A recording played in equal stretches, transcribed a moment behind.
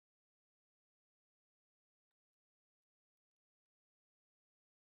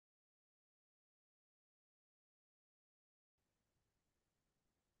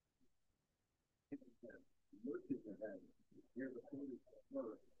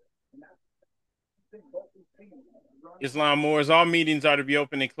Islam Moors, all meetings are to be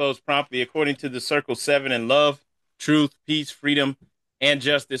open and closed promptly according to the Circle 7 in love, truth, peace, freedom, and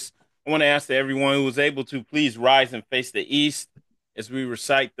justice. I want to ask that everyone who is able to please rise and face the east as we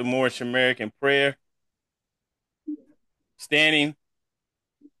recite the Moorish American prayer, standing,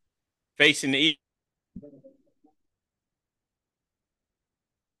 facing the east.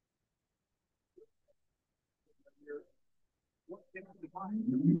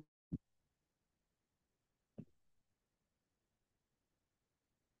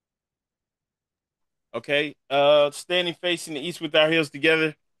 Okay. Standing facing the east with our heels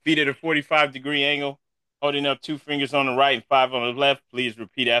together, feet at a 45-degree angle, holding up 2 fingers on the right and 5 on the left. Please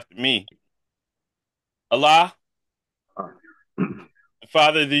repeat after me. Allah, the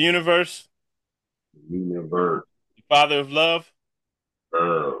Father of the universe, Universe, the Father of love,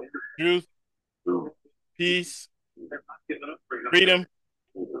 love, truth, truth, peace, freedom,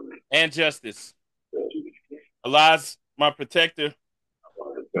 and justice. Allah's my protector,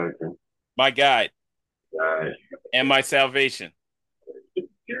 protection, my guide, guide, and my salvation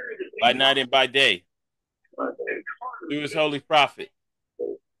by night and by day my through his holy prophet,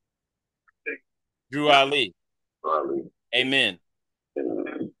 Drew Ali. body, Amen.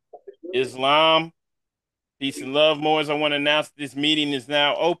 and Islam, peace and love, Moors. I want to announce this meeting is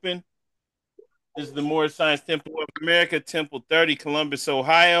now open. This is the Moorish Science Temple of America, Temple 30, Columbus,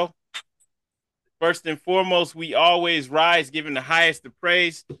 Ohio. First and foremost, we always rise giving the highest of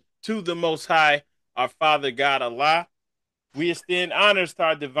praise to the Most High, our Father God Allah. We extend honors to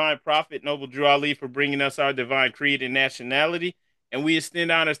our divine prophet, Noble Drew Ali, for bringing us our divine creed and nationality. And we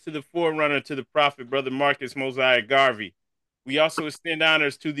extend honors to the forerunner to the prophet, Brother Marcus Mosiah Garvey. We also extend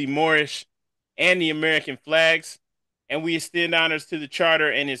honors to the Moorish and the American flags. And we extend honors to the charter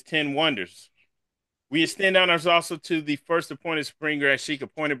and its 10 wonders. We extend honors also to the first appointed Supreme Grand Sheikh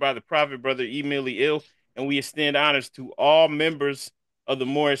appointed by the Prophet, Brother Emily Ill, and we extend honors to all members of the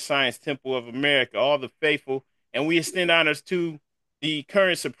Moorish Science Temple of America, all the faithful, and we extend honors to the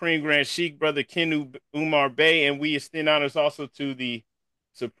current Supreme Grand Sheikh, Brother Kenu Umar Bey, and we extend honors also to the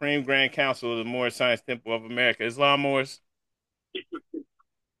Supreme Grand Council of the Moorish Science Temple of America. Islam Moors.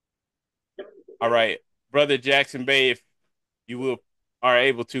 All right, Brother Jackson Bey, if you will are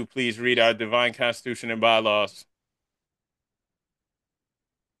able to please read our divine constitution and bylaws.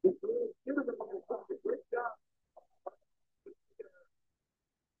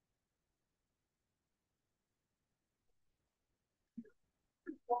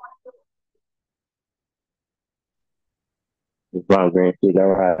 the Father Grand Sheikh,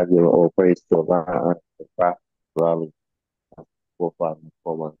 I have given all praise to Allah, the Prophet, Raleigh, forefathers, and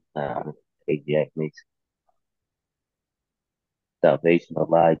foremothers, exact makes salvation,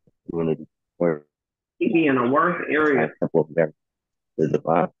 alive, unity, word. He be in a worse area. Temple of America, the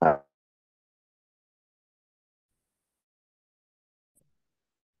divine power.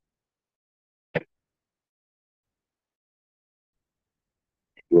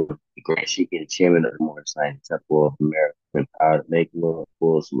 The Grand Sheikh and Chairman of the Moorish Science Temple of America, empowered to make law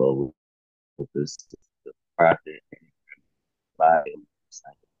full slow with this the prophet and by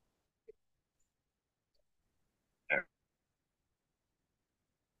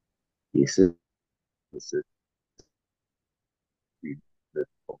this is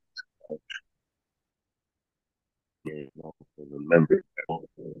remember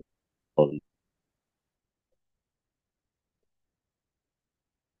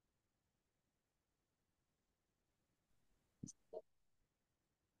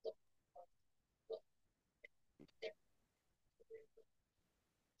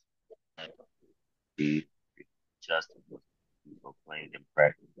the justice proclaimed and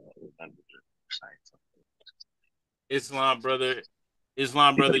practiced remember the science. Islam, brother.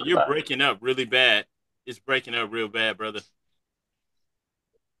 Islam, brother, you're breaking up really bad. It's breaking up real bad, brother.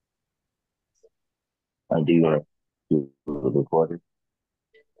 I do want to do the recording.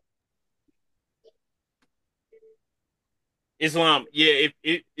 Islam, yeah,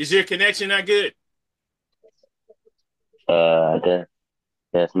 is your connection not good?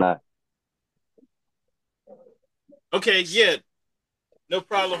 That's not Okay, yeah, no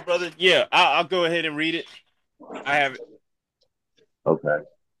problem, brother. Yeah, I'll go ahead and read it. I have it. okay.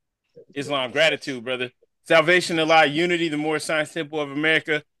 Islam, gratitude, brother. Salvation, Allah, unity, the Moorish Science Temple of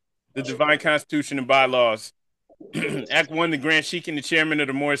America, the divine constitution and bylaws. Act 1, the Grand Sheikh and the chairman of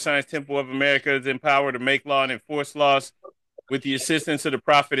the Moorish Science Temple of America is empowered to make law and enforce laws with the assistance of the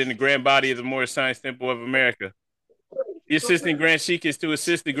Prophet and the grand body of the Moorish Science Temple of America. The assistant Grand Sheikh is to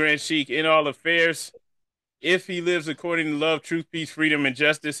assist the Grand Sheikh in all affairs if he lives according to love, truth, peace, freedom, and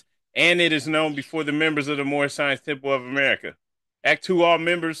justice. and it is known before the members of the Moorish Science Temple of America. Act 2, all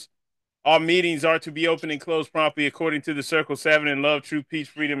meetings are to be open and closed promptly according to the Circle 7 in love, truth, peace,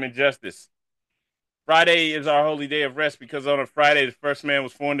 freedom, and justice. Friday is our holy day of rest because on a Friday the first man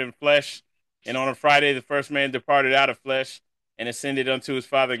was formed in flesh, and on a Friday the first man departed out of flesh and ascended unto his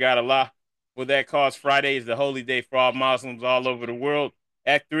Father God Allah. For that cause, Friday is the holy day for all Muslims all over the world.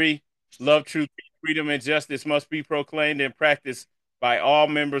 Act 3, love, truth, freedom, and justice must be proclaimed and practiced by all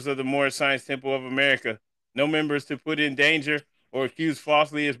members of the Moorish Science Temple of America. No member is to put in danger or accuse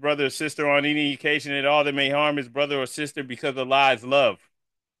falsely his brother or sister on any occasion at all that may harm his brother or sister because Allah is love.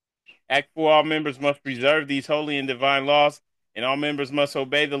 Act 4, all members must preserve these holy and divine laws, and all members must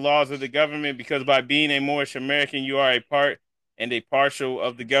obey the laws of the government because by being a Moorish American, you are a part and a partial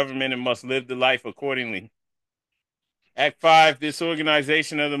of the government and must live the life accordingly. Act 5, this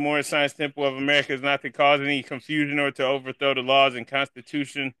organization of the Moorish Science Temple of America is not to cause any confusion or to overthrow the laws and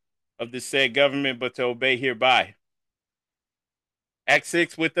constitution of the said government, but to obey hereby. Act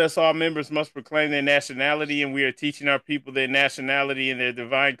 6, with us, all members must proclaim their nationality, and we are teaching our people their nationality and their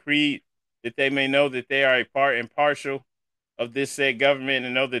divine creed, that they may know that they are a part and partial of this said government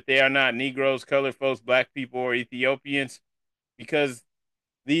and know that they are not Negroes, colored folks, black people, or Ethiopians, because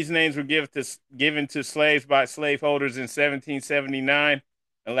these names were given to slaves by slaveholders in 1779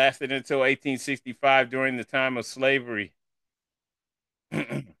 and lasted until 1865 during the time of slavery.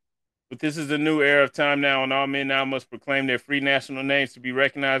 But this is a new era of time now, and all men now must proclaim their free national names to be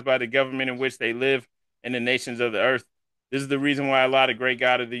recognized by the government in which they live and the nations of the earth. This is the reason why Allah, the great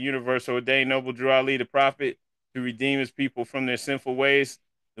God of the universe, ordained Noble Drew Ali, the prophet, to redeem his people from their sinful ways.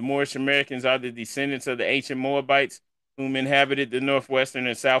 The Moorish Americans are the descendants of the ancient Moabites, whom inhabited the northwestern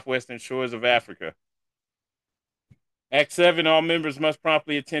and southwestern shores of Africa. Act 7, all members must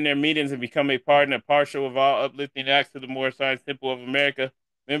promptly attend their meetings and become a part and a partial of all uplifting acts of the Moorish Science Temple of America.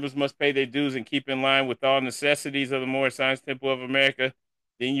 Members must pay their dues and keep in line with all necessities of the Moorish Science Temple of America.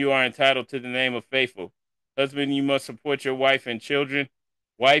 Then you are entitled to the name of faithful. Husband, you must support your wife and children.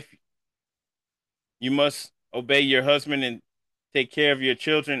 Wife, you must obey your husband and take care of your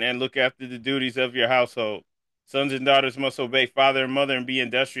children and look after the duties of your household. Sons and daughters must obey father and mother and be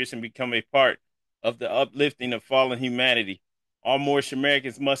industrious and become a part of the uplifting of fallen humanity. All Moorish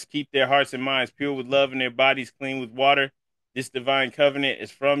Americans must keep their hearts and minds pure with love and their bodies clean with water. This divine covenant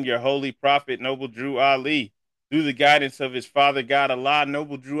is from your holy prophet, Noble Drew Ali. Through the guidance of his father, God Allah,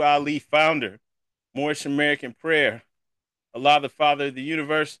 Noble Drew Ali, founder, Moorish American prayer. Allah, the Father of the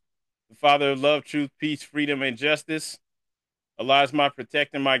universe, the Father of love, truth, peace, freedom, and justice. Allah is my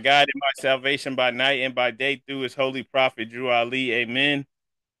protector, my guide, and my salvation by night and by day through his holy prophet, Drew Ali. Amen.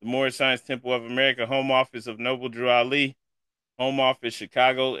 The Moorish Science Temple of America, home office of Noble Drew Ali, home office,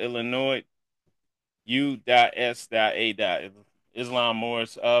 Chicago, Illinois, U.S.A. Islam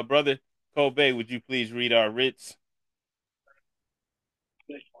Morris. Brother Kobe, would you please read our writs?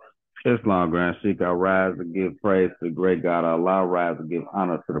 Islam, Grand Sheikh, I rise to give praise to the great God Allah, rise to give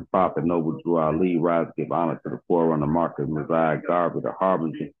honor to the Prophet Noble Drew Ali, rise to give honor to the forerunner Marcus Messiah Garvey, the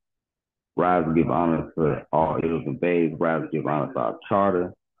Harbinger, rise to give honor to all ills and babes, rise to give honor to our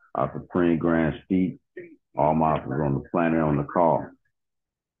charter, our supreme Grand Sheikh, all monsters on the planet on the call.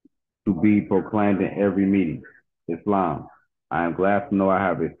 To be proclaimed in every meeting. Islam, I am glad to know I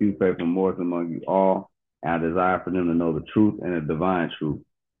have a few faithful Moors among you all, and I desire for them to know the truth and the divine truth.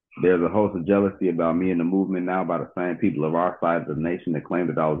 There's a host of jealousy about me and the movement now by the same people of our side of the nation that claimed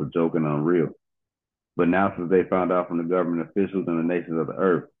that I was a joke and unreal. But now, since they found out from the government officials and the nations of the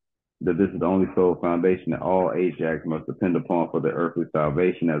earth that this is the only sole foundation that all Asiatics must depend upon for their earthly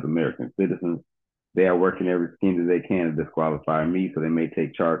salvation as American citizens, they are working every scheme that they can to disqualify me so they may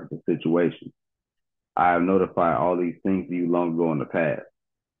take charge of the situation. I have notified all these things to you long ago in the past.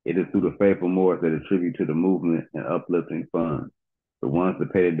 It is through the faithful Moors that attribute to the movement and uplifting funds. The ones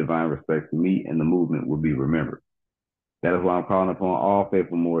that pay their divine respect to me and the movement will be remembered. That is why I'm calling upon all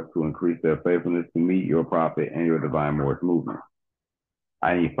faithful Moors to increase their faithfulness to me, your prophet, and your divine Moorish movement.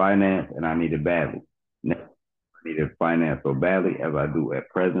 I need finance, and I need it badly. Now, I need it finance so badly as I do at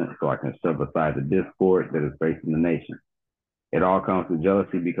present, so I can shove aside the discord that is facing the nation. It all comes to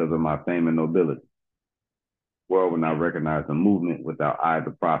jealousy because of my fame and nobility. The world will not recognize the movement without I,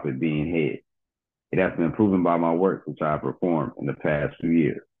 the prophet, being head. It has been proven by my works which I have performed in the past few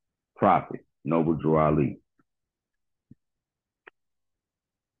years. Prophet, Noble Drew Ali.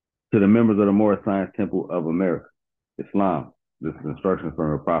 To the members of the Moorish Science Temple of America, Islam, this is instruction from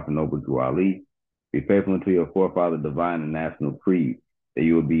your Prophet Noble Drew Ali. Be faithful unto your forefather, divine and national creed, that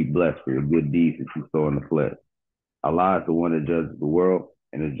you will be blessed for your good deeds that you sow in the flesh. Allah is the one that judges the world,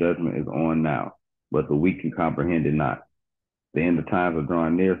 and his judgment is on now, but the weak can comprehend it not. The end of times are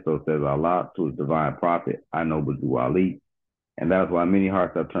drawing near, so says Allah to his divine prophet, I noble Jew Ali. And that is why many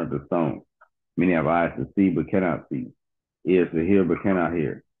hearts have turned to stone. Many have eyes to see but cannot see, ears to hear but cannot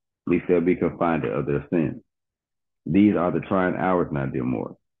hear, lest they'll be confined of their sins. These are the trying hours now, dear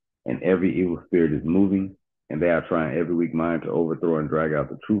Moors, and every evil spirit is moving, and they are trying every weak mind to overthrow and drag out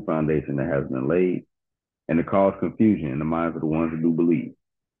the true foundation that has been laid, and to cause confusion in the minds of the ones who do believe.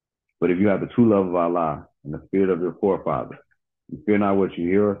 But if you have the true love of Allah and the spirit of your forefathers, you fear not what you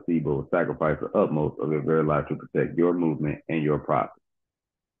hear or see, but will sacrifice the utmost of your very life to protect your movement and your prophet.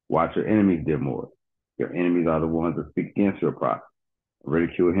 Watch your enemies, dear Moors. Your enemies are the ones that speak against your prophet,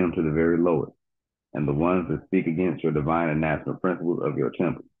 ridicule him to the very lowest, and the ones that speak against your divine and national principles of your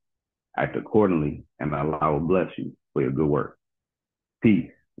temple. Act accordingly, and Allah will bless you for your good work. Peace,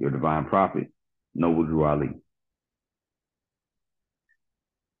 your divine prophet, noble Drew Ali.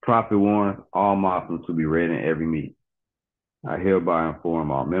 Prophet warns all Muslims to be read in every meeting. I hereby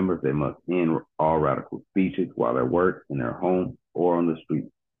inform all members they must end all radical speeches while at work, in their home, or on the street.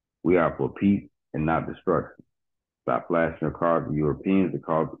 We are for peace and not destruction. Stop flashing your cards to Europeans that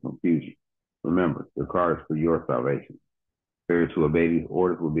cause confusion. Remember, your card is for your salvation. Failure to obey these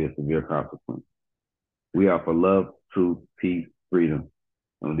orders will be a severe consequence. We are for love, truth, peace, freedom.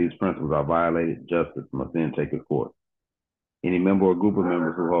 And when these principles are violated, justice must then take its course. Any member or group of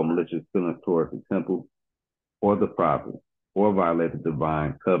members who hold malicious feelings towards the temple or the prophet or violate the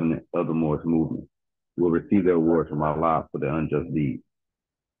divine covenant of the Moorish movement will receive their rewards from Allah for their unjust deeds.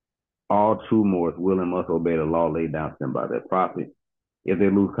 All true Moors will and must obey the law laid down to them by their prophet. If they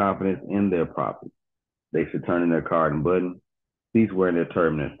lose confidence in their prophet, they should turn in their card and button, cease wearing their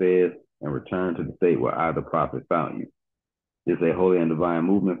turban and fez, and return to the state where I, the prophet, found you. This is a holy and divine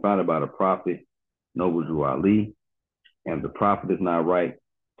movement founded by the prophet, noble Drew Ali, and if the prophet is not right,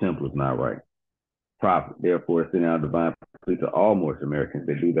 the temple is not right. Prophet, therefore, is sending out divine plea to all Moorish Americans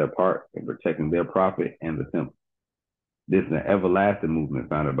that do their part in protecting their prophet and the temple. This is an everlasting movement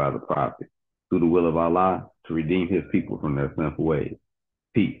founded by the prophet, through the will of Allah, to redeem his people from their sinful ways.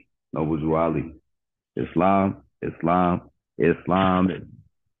 Peace, noble Drew Ali. Islam, Islam, Islam.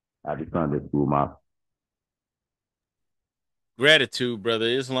 Happy Sunday, School Mosque. Gratitude, brother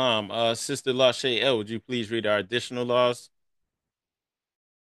Islam. Sister Lashay L, would you please read our additional laws?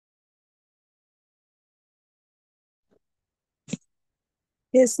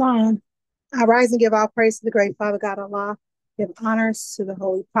 Islam. I rise and give all praise to the great Father God Allah. Give honors to the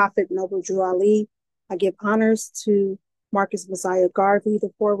Holy Prophet Noble Drew Ali. I give honors to Marcus Messiah Garvey, the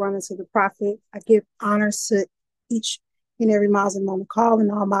forerunner to the Prophet. I give honors to each and every Muslim on the call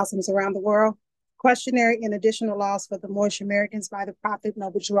and all Muslims around the world. Questionnaire and additional laws for the Moorish Americans by the Prophet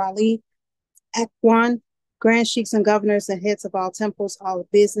Noble Drew Ali. Act 1. Grand sheikhs and governors and heads of all temples, all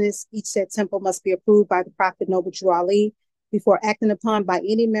business. Each said temple must be approved by the Prophet Noble Drew Ali. Before acting upon by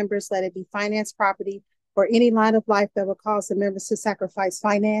any members, let it be finance, property, or any line of life that will cause the members to sacrifice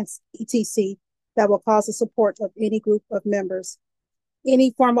finance, etc., that will cause the support of any group of members.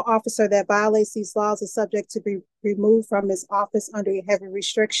 Any former officer that violates these laws is subject to be removed from his office under a heavy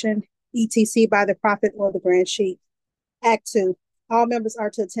restriction, etc., by the prophet or the grand sheikh. Act 2. All members are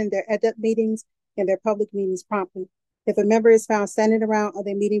to attend their Adept meetings and their public meetings promptly. If a member is found standing around on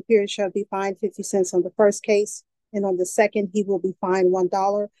the meeting period, shall be fined 50 cents on the first case, and on the second, he will be fined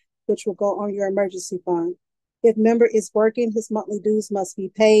 $1, which will go on your emergency fund. If member is working, his monthly dues must be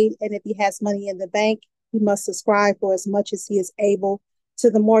paid, and if he has money in the bank, he must subscribe for as much as he is able to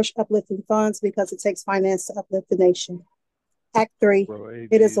the Moorish uplifting funds, because it takes finance to uplift the nation. Act 3.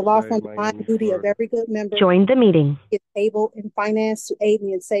 It is the lawful and divine duty of every good member Join the meeting. is able in finance to aid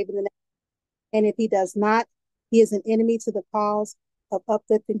me in saving the nation. And if he does not, he is an enemy to the cause of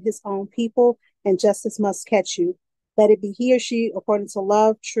uplifting his own people, and justice must catch you. Let it be he or she according to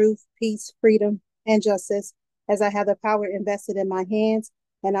love, truth, peace, freedom, and justice, as I have the power invested in my hands,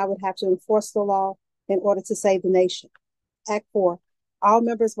 and I would have to enforce the law in order to save the nation. Act 4. All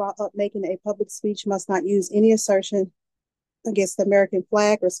members, while up making a public speech, must not use any assertion against the American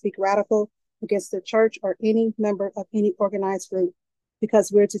flag or speak radical against the church or any member of any organized group,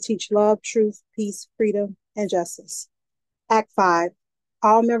 because we're to teach love, truth, peace, freedom, and justice. Act 5.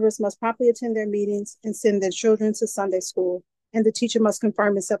 All members must promptly attend their meetings and send their children to Sunday school, and the teacher must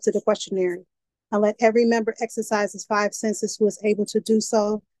confirm himself to the questionnaire. And let every member exercise his 5 senses who is able to do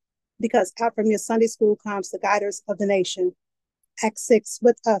so, because out from your Sunday school comes the guiders of the nation. Act 6.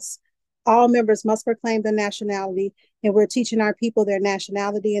 With us, all members must proclaim their nationality, and we're teaching our people their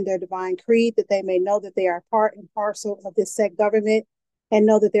nationality and their divine creed, that they may know that they are part and parcel of this said government, and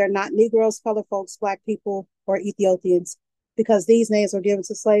know that they are not Negroes, colored folks, Black people, or Ethiopians, because these names were given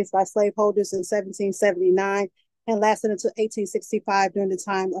to slaves by slaveholders in 1779, and lasted until 1865 during the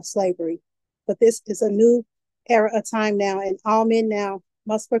time of slavery. But this is a new era of time now, and all men now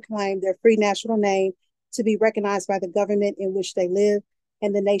must proclaim their free national name to be recognized by the government in which they live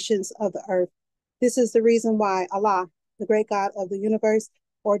and the nations of the earth. This is the reason why Allah, the great God of the universe,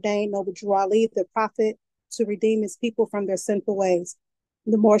 ordained Noble Drew Ali, the prophet, to redeem his people from their sinful ways.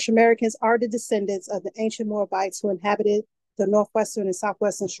 The Moorish Americans are the descendants of the ancient Moabites who inhabited the northwestern and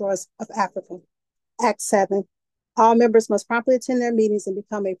southwestern shores of Africa. Act 7. All members must promptly attend their meetings and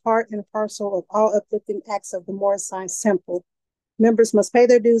become a part and parcel of all uplifting acts of the Moorish Science Temple. Members must pay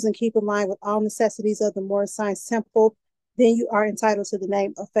their dues and keep in line with all necessities of the Moorish Science Temple. Then you are entitled to the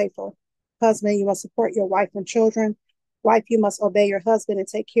name of faithful. Husband, you must support your wife and children. Wife, you must obey your husband and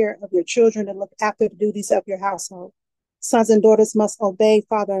take care of your children and look after the duties of your household. Sons and daughters must obey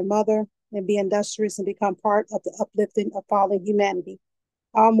father and mother and be industrious and become part of the uplifting of fallen humanity.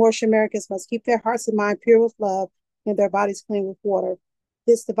 All Moorish Americans must keep their hearts and mind pure with love and their bodies clean with water.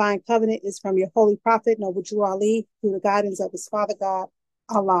 This divine covenant is from your holy prophet, Noble Drew Ali, through the guidance of his Father God,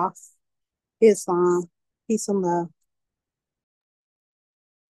 Allah. Islam. Peace and love.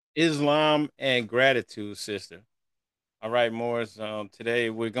 Islam and gratitude, sister. All right, Morris. Today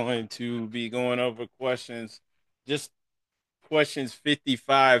we're going to be going over just questions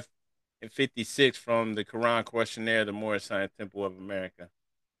 55 and 56 from the Koran Questionnaire, the Moorish Science Temple of America.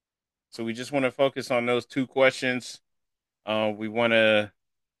 So we just want to focus on those two questions. We want to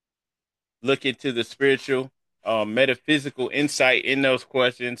look into the spiritual, metaphysical insight in those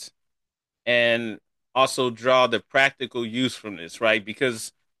questions, and also draw the practical use from this, right?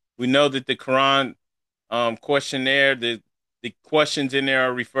 Because we know that the Quran questionnaire, the questions in there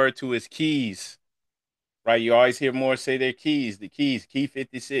are referred to as keys, right? You always hear more say they're keys, key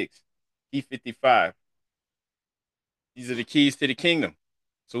 56, key 55. These are the keys to the kingdom.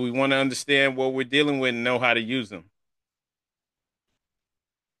 So we want to understand what we're dealing with and know how to use them.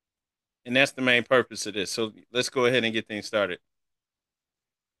 And that's the main purpose of this. So let's go ahead and get things started.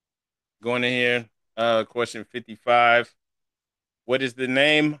 Going in here, question 55. What is the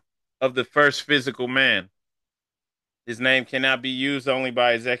name of the first physical man? His name cannot be used only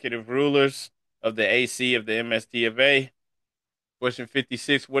by executive rulers of the AC of the MST of A. Question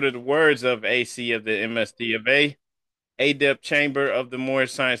 56. What are the words of AC of the MST of A? Adept Chamber of the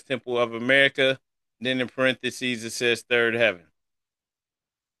Moorish Science Temple of America. Then in parentheses, it says third heaven.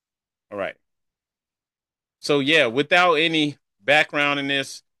 All right. So, yeah, without any background in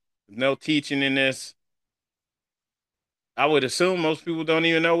this, no teaching in this, I would assume most people don't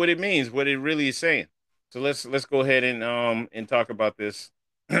even know what it means, what it really is saying. So let's go ahead and talk about this.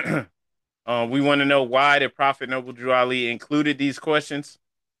 We want to know why the Prophet Noble Drew Ali included these questions,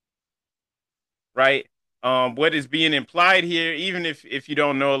 right? What is being implied here, even if you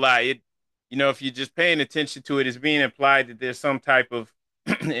don't know a lot, if you're just paying attention to it, it's being implied that there's some type of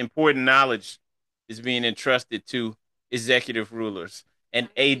important knowledge is being entrusted to executive rulers and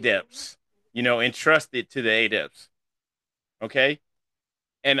adepts, entrusted to the adepts. Okay.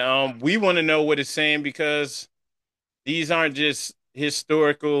 And we want to know what it's saying because these aren't just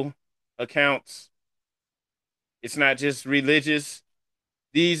historical accounts. It's not just religious.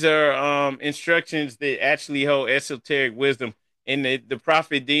 These are instructions that actually hold esoteric wisdom, and the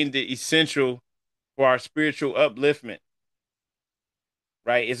prophet deemed it essential for our spiritual upliftment.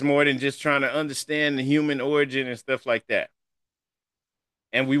 Right? It's more than just trying to understand the human origin and stuff like that.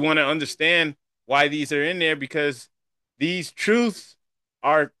 And we want to understand why these are in there because these truths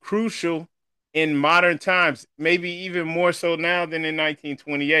are crucial in modern times, maybe even more so now than in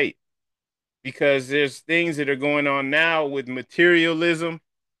 1928, because there's things that are going on now with materialism.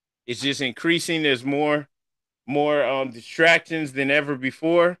 It's just increasing. There's more distractions than ever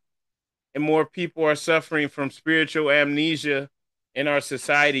before, and more people are suffering from spiritual amnesia in our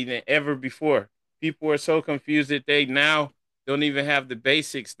society than ever before. People are so confused that they now don't even have the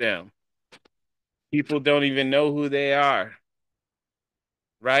basics down. People don't even know who they are,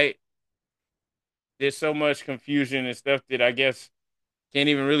 right? There's so much confusion and stuff that I guess can't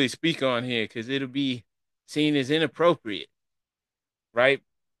even really speak on here because it'll be seen as inappropriate, right?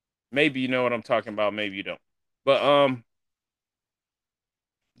 Maybe you know what I'm talking about, maybe you don't. But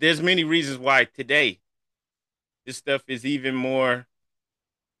there's many reasons why today this stuff is even more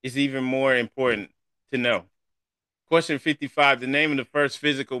important to know. Question 55, the name of the first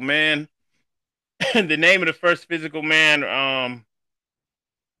physical man. The name of the first physical man,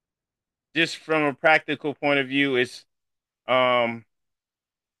 just from a practical point of view, is well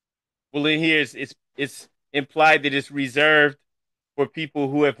in here it's implied that it's reserved for people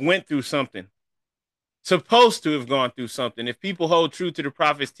who have went through something, supposed to have gone through something. If people hold true to the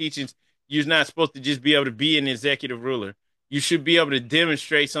prophet's teachings, you're not supposed to just be able to be an executive ruler. You should be able to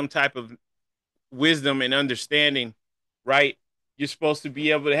demonstrate some type of wisdom and understanding, right? You're supposed to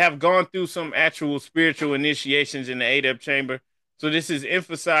be able to have gone through some actual spiritual initiations in the Adept Chamber. So this is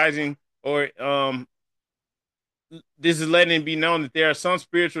emphasizing, or this is letting it be known that there are some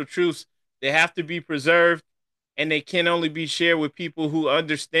spiritual truths that have to be preserved, and they can only be shared with people who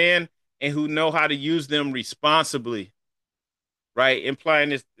understand and who know how to use them responsibly, right?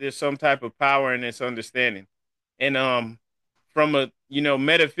 Implying there's some type of power in this understanding. And from a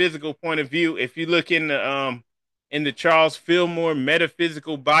metaphysical point of view, if you look in the Charles Fillmore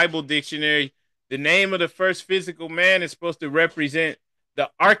Metaphysical Bible Dictionary, the name of the first physical man is supposed to represent the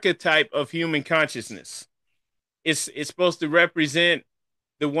archetype of human consciousness. It's supposed to represent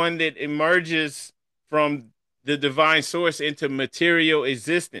the one that emerges from the divine source into material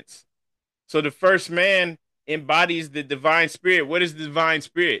existence. So the first man embodies the divine spirit. What is the divine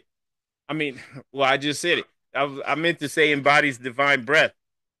spirit? I mean, well, I just said it. I meant to say embodies divine breath,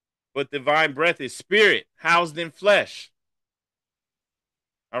 but divine breath is spirit housed in flesh.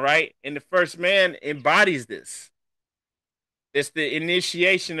 All right. And the first man embodies this. It's the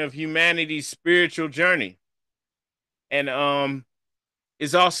initiation of humanity's spiritual journey. And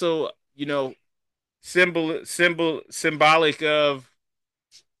is also, symbolic of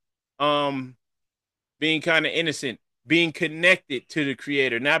being kind of innocent, being connected to the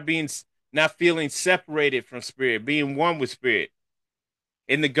creator, not feeling separated from spirit, being one with spirit.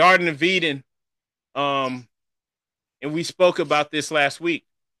 In the Garden of Eden, and we spoke about this last week,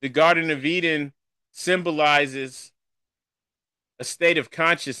 the Garden of Eden symbolizes a state of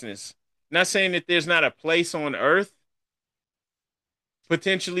consciousness. Not saying that there's not a place on earth,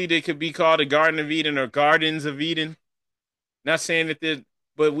 potentially they could be called a Garden of Eden or Gardens of Eden. Not saying that there,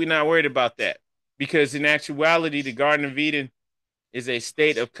 but we're not worried about that, because in actuality, the Garden of Eden is a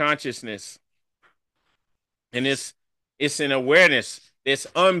state of consciousness, and it's an awareness that's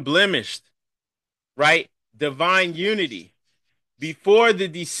unblemished, right? Divine unity before the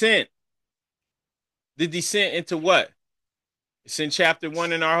descent. The descent into what? It's in chapter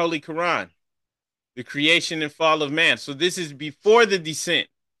 1 in our Holy Quran, the creation and fall of man. So this is before the descent,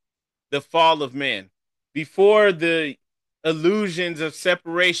 the fall of man, before the illusions of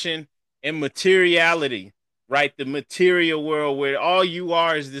separation and materiality, right? The material world where all you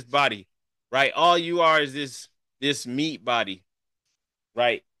are is this body, right? All you are is this meat body,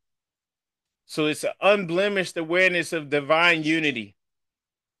 right? So it's an unblemished awareness of divine unity.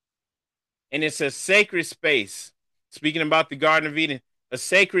 And it's a sacred space. Speaking about the Garden of Eden, a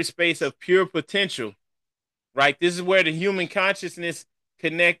sacred space of pure potential, right? This is where the human consciousness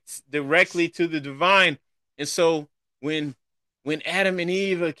connects directly to the divine. And so when Adam and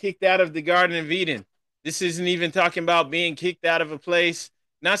Eve are kicked out of the Garden of Eden, this isn't even talking about being kicked out of a place.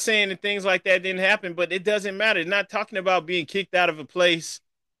 Not saying that things like that didn't happen, but it doesn't matter. It's not talking about being kicked out of a place.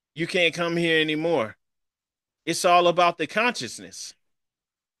 You can't come here anymore. It's all about the consciousness.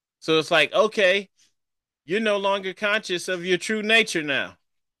 So it's like, okay, you're no longer conscious of your true nature now.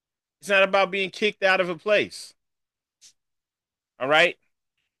 It's not about being kicked out of a place. All right.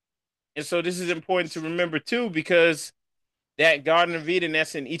 And so this is important to remember too, because that Garden of Eden,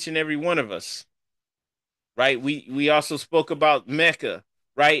 that's in each and every one of us. Right. We also spoke about Mecca,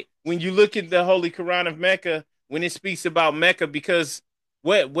 right? When you look at the Holy Quran of Mecca, when it speaks about Mecca, because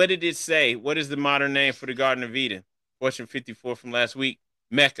what did it say? What is the modern name for the Garden of Eden? Question 54 from last week,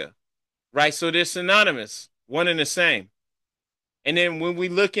 Mecca. Right. So they're synonymous, one and the same. And then when we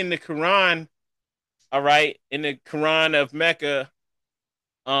look in the Quran, all right, in the Quran of Mecca,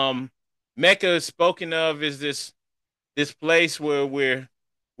 Mecca is spoken of as this place where we're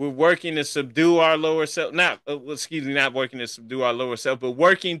working to subdue our lower self. Not working to subdue our lower self, but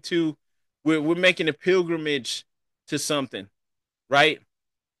we're making a pilgrimage to something, right?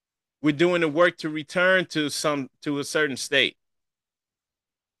 We're doing the work to return to a certain state.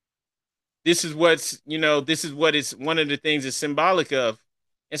 This is what is one of the things it's symbolic of.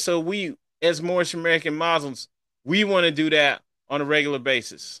 And so we, as Moorish American Muslims, we want to do that on a regular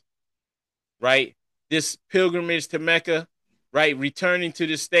basis, right? This pilgrimage to Mecca, right? Returning to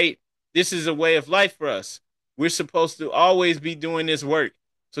the state. This is a way of life for us. We're supposed to always be doing this work.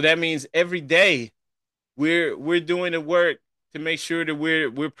 So that means every day we're doing the work to make sure that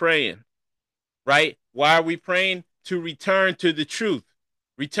we're praying, right? Why are we praying? To return to the truth,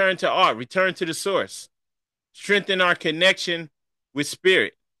 return to art, return to the source, strengthen our connection with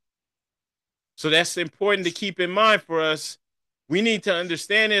spirit. So that's important to keep in mind for us. We need to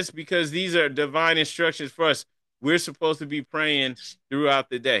understand this because these are divine instructions for us. We're supposed to be praying throughout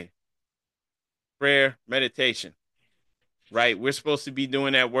the day. Prayer, meditation. right? We're supposed to be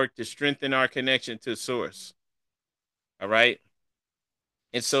doing that work to strengthen our connection to source. All right.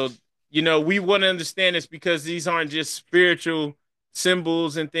 And so, we want to understand this because these aren't just spiritual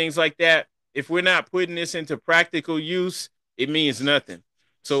symbols and things like that. If we're not putting this into practical use, it means nothing.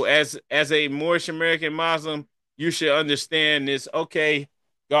 So as a Moorish American Muslim, you should understand this. Okay,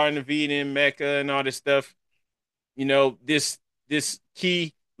 Garden of Eden, Mecca, and all this stuff. This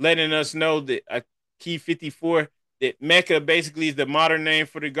key letting us know that key 54, that Mecca basically is the modern name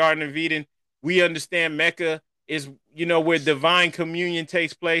for the Garden of Eden. We understand Mecca is where divine communion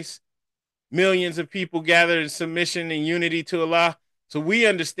takes place. Millions of people gather in submission and unity to Allah. So we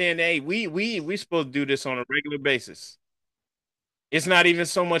understand, hey, we supposed to do this on a regular basis. It's not even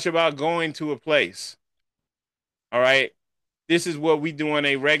so much about going to a place. All right. This is what we do on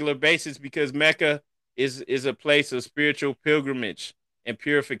a regular basis because Mecca is a place of spiritual pilgrimage and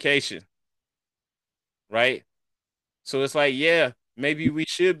purification. Right? So it's like, yeah, maybe we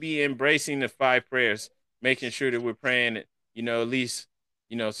should be embracing the 5 prayers, making sure that we're praying it, at least,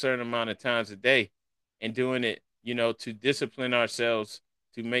 a certain amount of times a day and doing it, to discipline ourselves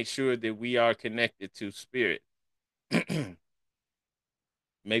to make sure that we are connected to spirit.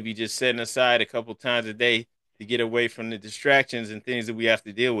 Maybe just setting aside a couple times a day to get away from the distractions and things that we have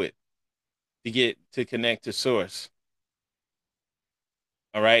to deal with to get to connect to source.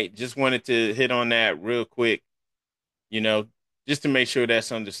 All right. Just wanted to hit on that real quick, just to make sure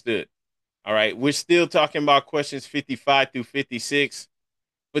that's understood. All right. We're still talking about questions 55 through 56,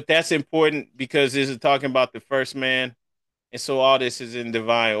 but that's important because this is talking about the first man. And so all this is in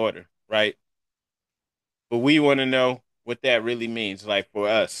divine order, right? But we want to know what that really means, like for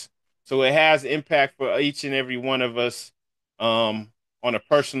us. So it has impact for each and every one of us on a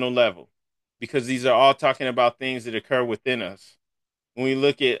personal level because these are all talking about things that occur within us. When we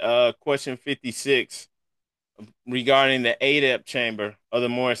look at question 56, regarding the Adept Chamber of the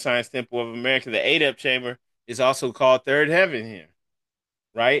Moorish Science Temple of America. The Adept Chamber is also called Third Heaven here,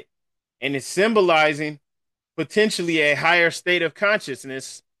 right? And it's symbolizing potentially a higher state of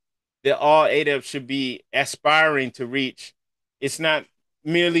consciousness that all adepts should be aspiring to reach. It's not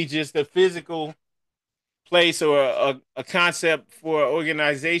merely just a physical place or a concept for an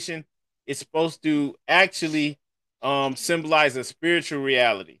organization. It's supposed to actually symbolize a spiritual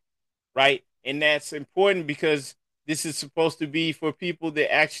reality, right? And that's important because this is supposed to be for people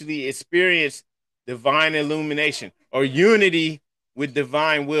that actually experience divine illumination or unity with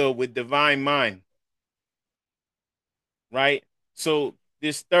divine will, with divine mind, right? So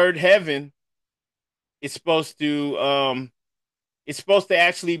this third heaven is supposed to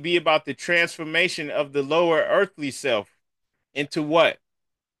actually be about the transformation of the lower earthly self into what?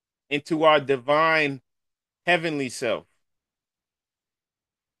 Into our divine heavenly self.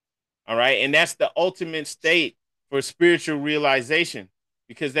 All right. And that's the ultimate state for spiritual realization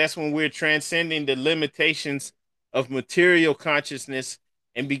because that's when we're transcending the limitations of material consciousness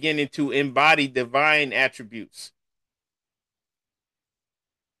and beginning to embody divine attributes.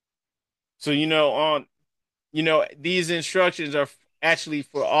 So, these instructions are actually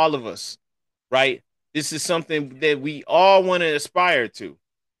for all of us, right? This is something that we all want to aspire to,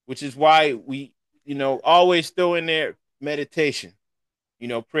 which is why we, always throw in there meditation,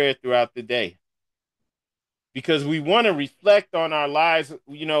 prayer throughout the day. Because we want to reflect on our lives,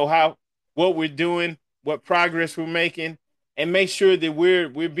 how what we're doing, what progress we're making, and make sure that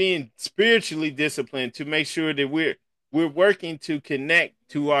we're being spiritually disciplined to make sure that we're working to connect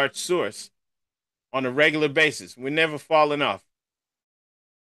to our source on a regular basis. We're never falling off.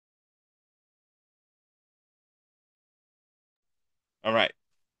 All right.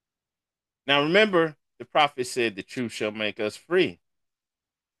 Now remember, the prophet said the truth shall make us free.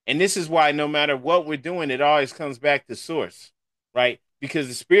 And this is why no matter what we're doing, it always comes back to source, right? Because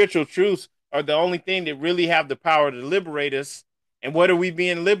the spiritual truths are the only thing that really have the power to liberate us. And what are we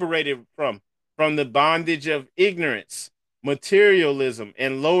being liberated from? From the bondage of ignorance, materialism,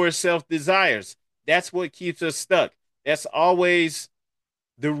 and lower self-desires. That's what keeps us stuck. That's always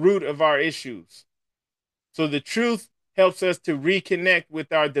the root of our issues. So the truth helps us to reconnect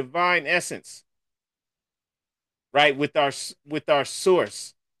with our divine essence, right? With our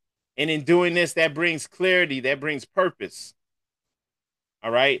source. And in doing this, that brings clarity, that brings purpose.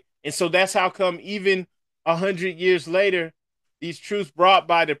 All right. And so that's how come even 100 years later, these truths brought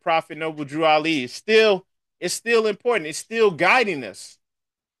by the Prophet Noble Drew Ali it's still important. It's still guiding us,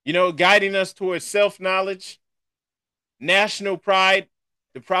 guiding us towards self-knowledge, national pride.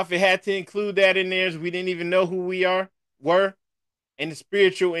 The Prophet had to include that in there as we didn't even know who we were, and the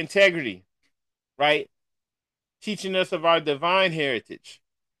spiritual integrity, right? Teaching us of our divine heritage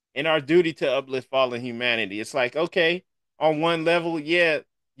and our duty to uplift fallen humanity. It's like, okay, on one level, yeah,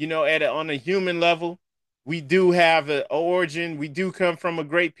 on a human level, we do have an origin. We do come from a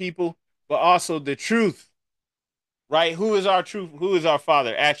great people, but also the truth, right? Who is our truth? Who is our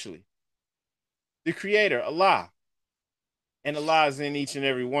father? Actually, the creator, Allah. And Allah is in each and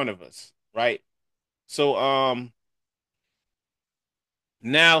every one of us, right? So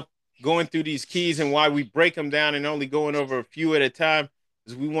now going through these keys and why we break them down and only going over a few at a time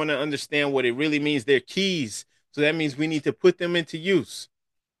is we want to understand what it really means. They're keys. So that means we need to put them into use.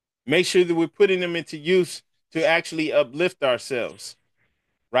 Make sure that we're putting them into use to actually uplift ourselves,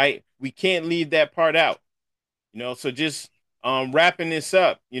 right? We can't leave that part out, So just wrapping this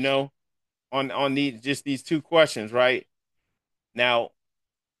up, on these two questions, right? Now,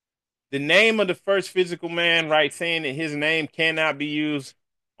 the name of the first physical man, right, saying that his name cannot be used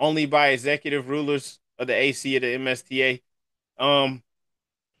only by executive rulers of the AC or the MSTA.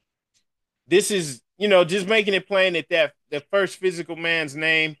 This is, just making it plain that the first physical man's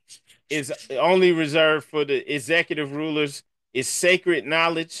name is only reserved for the executive rulers. It's sacred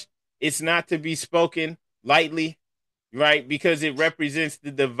knowledge. It's not to be spoken lightly, right? Because it represents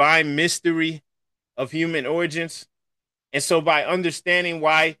the divine mystery of human origins. And so by understanding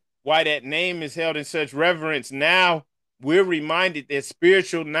why that name is held in such reverence, now we're reminded that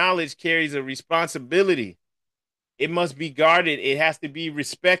spiritual knowledge carries a responsibility. It must be guarded. It has to be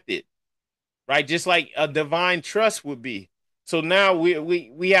respected, right? Just like a divine trust would be. So now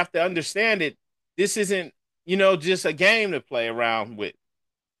we have to understand it. This isn't, just a game to play around with.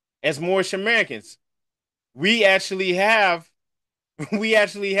 As Moorish Americans, we actually have we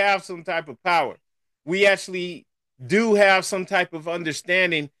actually have some type of power. We actually do have some type of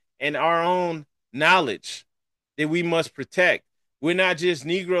understanding and our own knowledge that we must protect. We're not just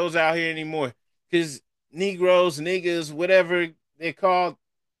Negroes out here anymore, because Negroes, niggas, whatever they're called,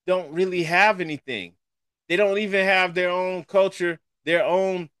 don't really have anything. They don't even have their own culture, their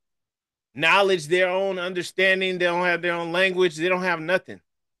own knowledge, their own understanding. They don't have their own language. They don't have nothing.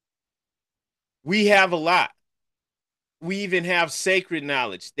 We have a lot. We even have sacred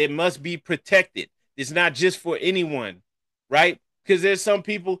knowledge that must be protected. It's not just for anyone, right? Because there's some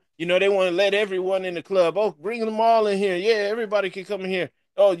people, they want to let everyone in the club. Oh, bring them all in here. Yeah, everybody can come in here.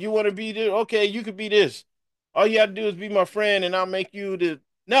 Oh, you want to be this? Okay, you could be this. All you have to do is be my friend and I'll make you the.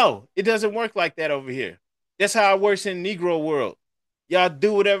 No, it doesn't work like that over here. That's how it works in Negro world. Y'all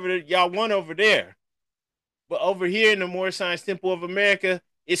do whatever y'all want over there. But over here in the Moorish Science Temple of America,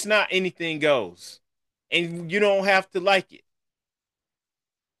 it's not anything goes. And you don't have to like it.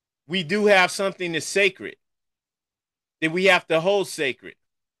 We do have something that's sacred that we have to hold sacred.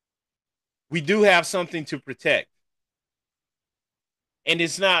 We do have something to protect. And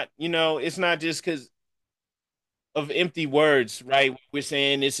it's not just because of empty words, right? We're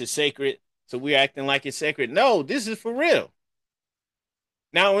saying this is sacred, so we're acting like it's sacred. No, this is for real.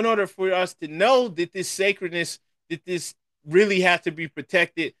 Now, in order for us to know that this sacredness, that this really has to be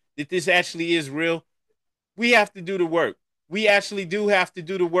protected, that this actually is real, we have to do the work. We actually do have to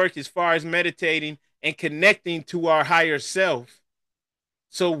do the work as far as meditating and connecting to our higher self.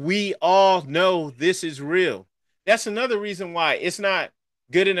 So we all know this is real. That's another reason why it's not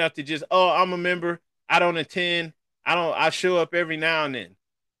good enough to just, oh, I'm a member. I don't attend. I show up every now and then.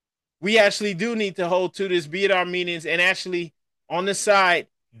 We actually do need to hold to this, be at our meetings and actually on the side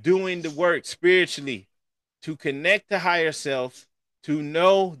doing the work spiritually to connect to higher self, to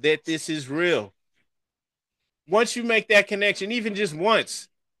know that this is real. Once you make that connection, even just once,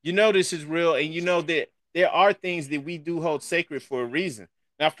 this is real and that there are things that we do hold sacred for a reason.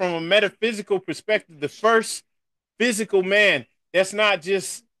 Now, from a metaphysical perspective, the first physical man, that's not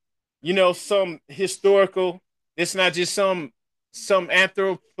just, some historical, it's not just some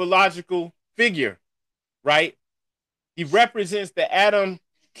anthropological figure, right? He represents the Adam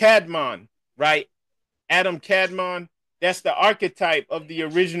Kadmon, right? Adam Kadmon, that's the archetype of the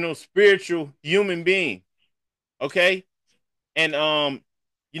original spiritual human being. Okay? And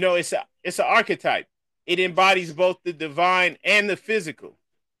it's an archetype. It embodies both the divine and the physical.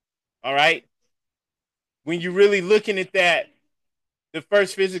 All right? When you're really looking at that, the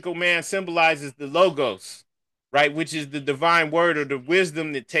first physical man symbolizes the logos, right? Which is the divine word or the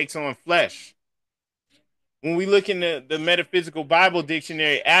wisdom that takes on flesh. When we look in the Metaphysical Bible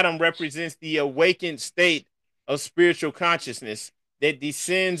Dictionary, Adam represents the awakened state of spiritual consciousness that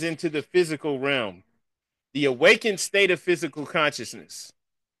descends into the physical realm. The awakened state of physical consciousness,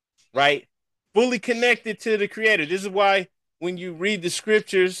 right? Fully connected to the creator. This is why when you read the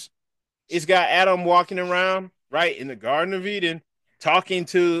scriptures, it's got Adam walking around, right, in the Garden of Eden, talking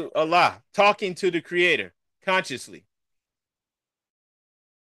to Allah, talking to the creator consciously.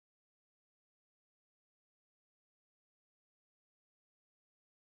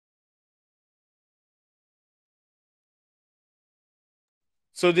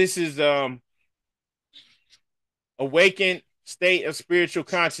 So this is awakened state of spiritual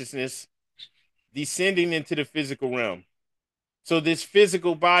consciousness descending into the physical realm. So this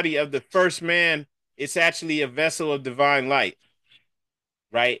physical body of the first man, it's actually a vessel of divine light,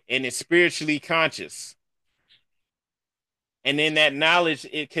 right? And it's spiritually conscious. And in that knowledge,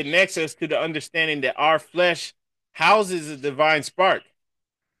 it connects us to the understanding that our flesh houses a divine spark.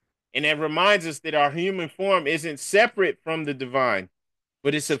 And that reminds us that our human form isn't separate from the divine,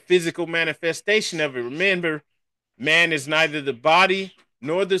 but it's a physical manifestation of it. Remember, man is neither the body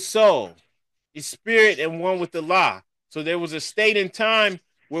nor the soul. He's spirit and one with Allah. So there was a state in time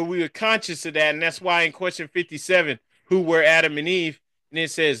where we were conscious of that. And that's why in question 57, who were Adam and Eve? And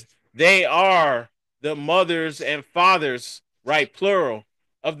it says, they are the mothers and fathers, right, plural,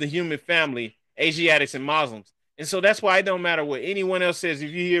 of the human family, Asiatics and Muslims. And so that's why it don't matter what anyone else says.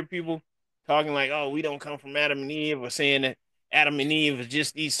 If you hear people talking like, oh, we don't come from Adam and Eve, or saying that Adam and Eve is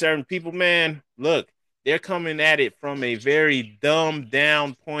just these certain people, man, look, they're coming at it from a very dumbed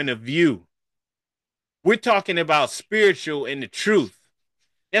down point of view. We're talking about spiritual and the truth.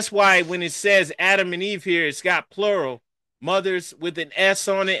 That's why when it says Adam and Eve here, it's got plural, mothers with an S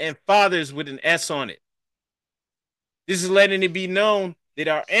on it and fathers with an S on it. This is letting it be known that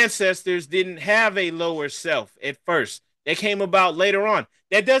our ancestors didn't have a lower self at first. That came about later on.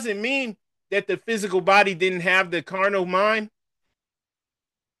 That doesn't mean that the physical body didn't have the carnal mind,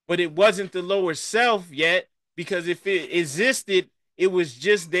 but it wasn't the lower self yet, because if it existed, it was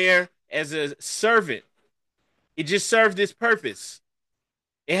just there as a servant. It just served its purpose.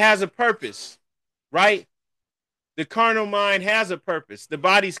 It has a purpose, right? The carnal mind has a purpose. The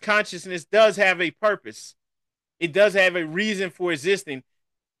body's consciousness does have a purpose. It does have a reason for existing.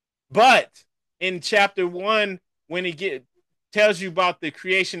 But in chapter 1, when it tells you about the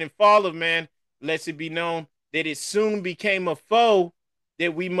creation and fall of man, lets it be known that it soon became a foe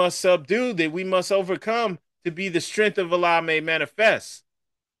that we must subdue, that we must overcome to be the strength of Allah made manifest,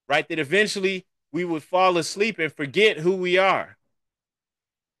 right? That eventually we would fall asleep and forget who we are.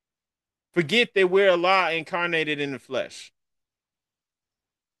 Forget that we're Allah incarnated in the flesh.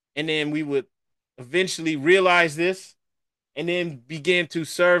 And then we would eventually realize this and then begin to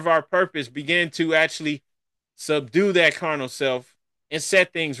serve our purpose, begin to actually subdue that carnal self and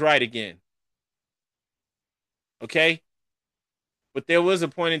set things right again. Okay? But there was a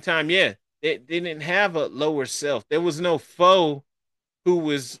point in time, they didn't have a lower self. There was no foe who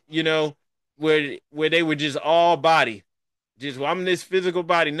was, where they were just all body. Just, well, I'm in this physical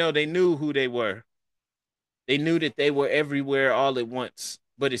body. No, they knew who they were. They knew that they were everywhere all at once,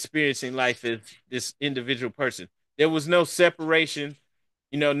 but experiencing life as this individual person. There was no separation,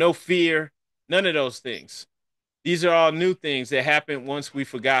 no fear, none of those things. These are all new things that happened once we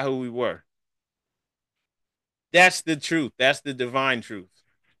forgot who we were. That's the truth. That's the divine truth.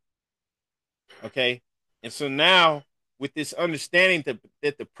 Okay? And so now, with this understanding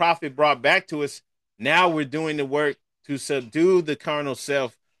that the prophet brought back to us, now we're doing the work to subdue the carnal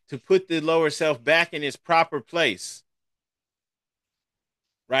self, to put the lower self back in its proper place.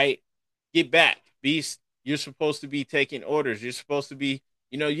 Right? Get back. Beast, you're supposed to be taking orders. You're supposed to be,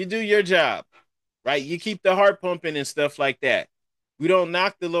 you do your job. Right? You keep the heart pumping and stuff like that. We don't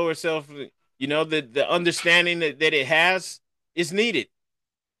knock the lower self. The understanding that it has is needed.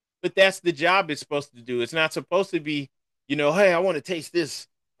 But that's the job it's supposed to do. It's not supposed to be, hey, I want to taste this.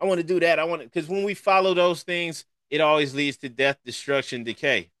 I want to do that. Because when we follow those things, it always leads to death, destruction,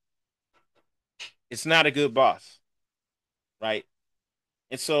 decay. It's not a good boss, right?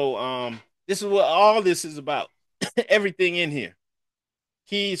 And so this is what all this is about. Everything in here.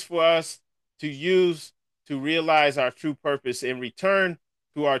 Keys for us to use to realize our true purpose and return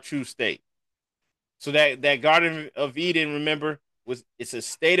to our true state. So that Garden of Eden, remember, it's a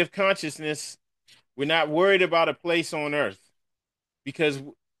state of consciousness. We're not worried about a place on earth, because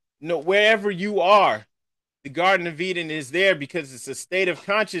wherever you are, the Garden of Eden is there because it's a state of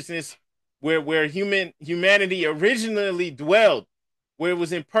consciousness where humanity originally dwelled, where it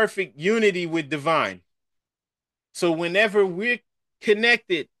was in perfect unity with divine. So whenever we're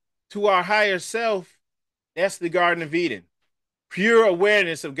connected to our higher self, that's the Garden of Eden. Pure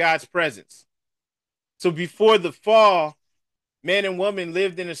awareness of God's presence. So before the fall, man and woman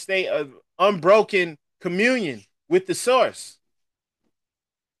lived in a state of unbroken communion with the source.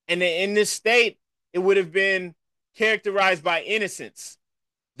 And in this state, it would have been characterized by innocence,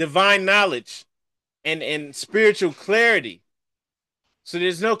 divine knowledge, and spiritual clarity. So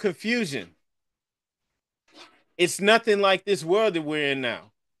there's no confusion. It's nothing like this world that we're in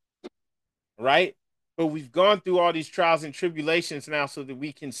now, right? But we've gone through all these trials and tribulations now so that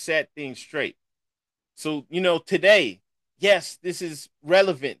we can set things straight. So, today, yes, this is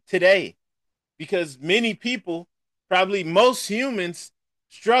relevant today because many people, probably most humans,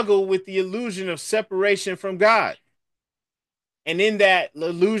 struggle with the illusion of separation from God. And in that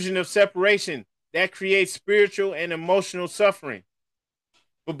illusion of separation, that creates spiritual and emotional suffering.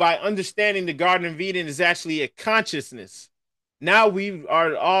 But by understanding the Garden of Eden is actually a consciousness, now we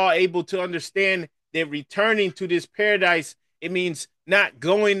are all able to understand that returning to this paradise, it means not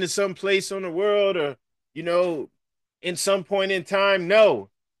going to some place on the world or, you know, in some point in time. No,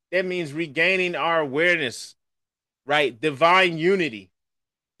 that means regaining our awareness, right? Divine unity.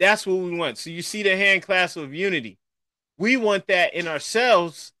 That's what we want. So you see the hand clasp of unity. We want that in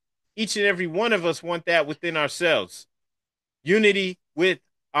ourselves. Each and every one of us want that within ourselves. Unity with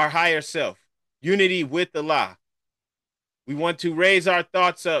our higher self. Unity with Allah. We want to raise our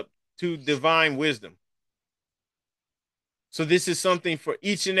thoughts up to divine wisdom. So this is something for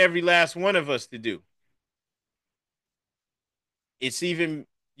each and every last one of us to do. It's even,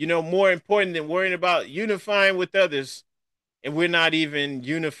 more important than worrying about unifying with others, and we're not even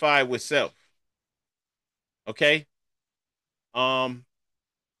unified with self. Okay? And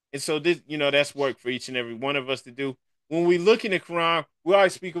so this, that's work for each and every one of us to do. When we look in the Quran, we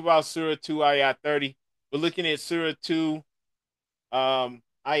always speak about Surah 2, Ayat 30. We're looking at Surah 2,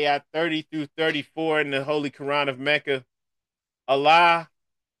 Ayat 30 through 34 in the Holy Quran of Mecca. Allah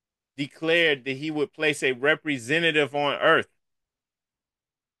declared that he would place a representative on earth,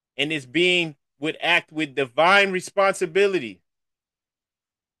 and this being would act with divine responsibility.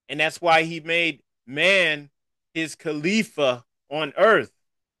 And that's why he made man his Khalifa on earth.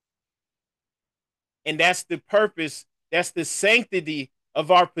 And that's the purpose, that's the sanctity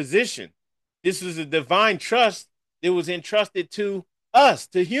of our position. This is a divine trust that was entrusted to us,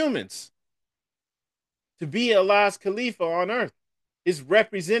 to humans, to be Allah's Khalifa on earth, his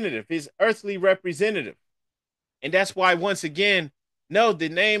representative, his earthly representative. And that's why, once again, no, the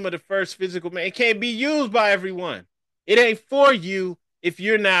name of the first physical man, it can't be used by everyone. It ain't for you if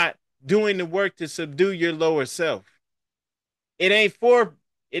you're not doing the work to subdue your lower self. It ain't for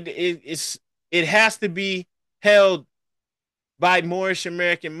it has to be held by Moorish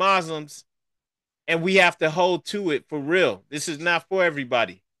American Muslims, and we have to hold to it for real. This is not for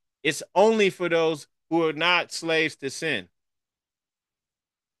everybody. It's only for those who are not slaves to sin.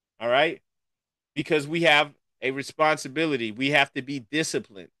 All right? Because we have a responsibility. We have to be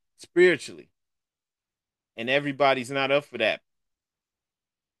disciplined spiritually. And everybody's not up for that.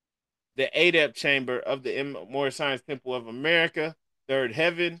 The Adept Chamber of the Moorish Science Temple of America, third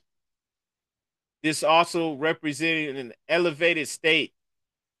heaven. This also represented an elevated state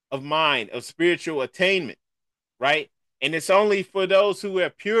of mind, of spiritual attainment, right? And it's only for those who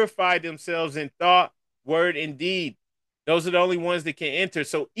have purified themselves in thought, word, and deed. Those are the only ones that can enter.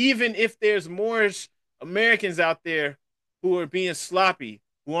 So even if there's Moorish Americans out there who are being sloppy,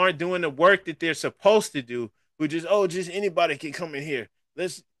 who aren't doing the work that they're supposed to do, who just anybody can come in here.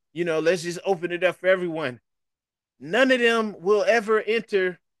 Let's just open it up for everyone. None of them will ever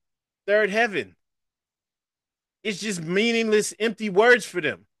enter third heaven. It's just meaningless, empty words for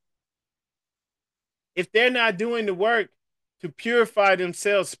them. If they're not doing the work to purify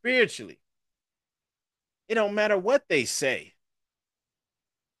themselves spiritually, it don't matter what they say.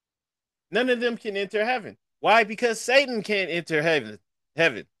 None of them can enter heaven. Why? Because Satan can't enter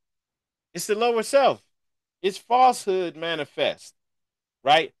heaven. It's the lower self. It's falsehood manifest,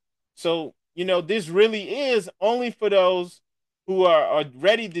 right? So, this really is only for those who are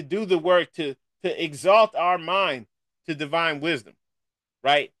ready to do the work to exalt our mind to divine wisdom,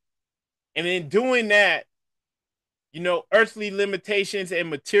 right? And in doing that, earthly limitations and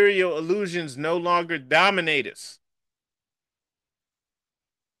material illusions no longer dominate us,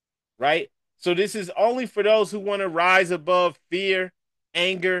 right? So this is only for those who want to rise above fear,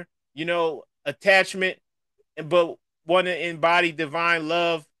 anger, attachment, but want to embody divine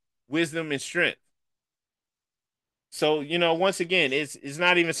love, wisdom, and strength. So, once again, it's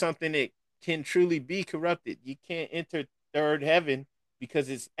not even something that can truly be corrupted. You can't enter third heaven because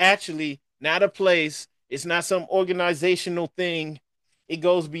it's actually not a place. It's not some organizational thing. It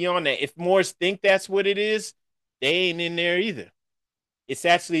goes beyond that. If Moors think that's what it is, they ain't in there either. It's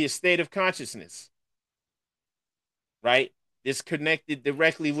actually a state of consciousness, right? It's connected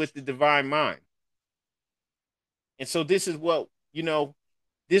directly with the divine mind. And so this is what,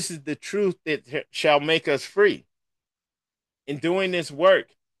 this is the truth that shall make us free. In doing this work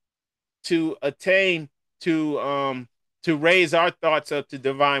to attain to raise our thoughts up to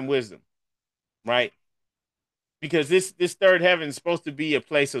divine wisdom, right? Because this third heaven is supposed to be a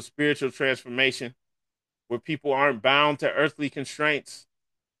place of spiritual transformation where people aren't bound to earthly constraints.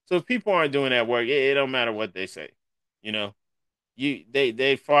 So if people aren't doing that work, it don't matter what they say. You know,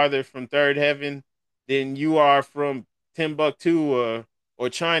 they farther from third heaven than you are from Timbuktu or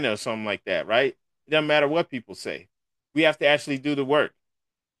China or something like that, right? It doesn't matter what people say. We have to actually do the work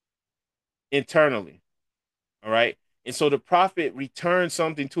internally. All right. And so the prophet returns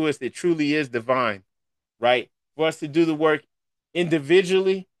something to us that truly is divine, right? For us to do the work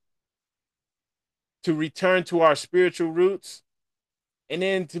individually, to return to our spiritual roots, and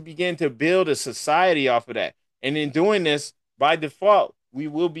then to begin to build a society off of that. And in doing this, by default, we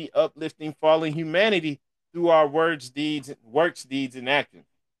will be uplifting fallen humanity through our works, deeds, and actions.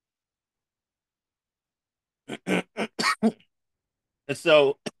 And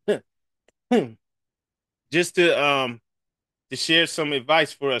so, just to share some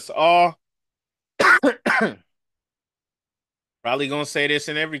advice for us all, probably gonna say this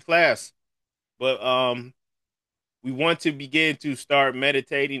in every class, but we want to begin to start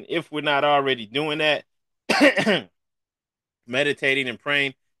meditating if we're not already doing that. Meditating and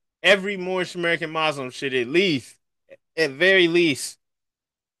praying. Every Moorish American Muslim should at least, at very least,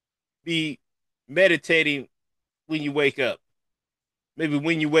 be meditating when you wake up. Maybe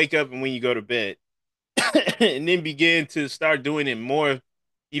when you wake up and when you go to bed. And then begin to start doing it more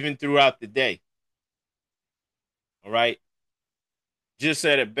even throughout the day. All right. Just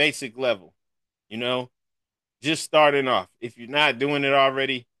at a basic level, you know, just starting off. If you're not doing it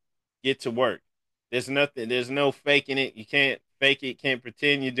already, get to work. There's no faking it. You can't fake it, can't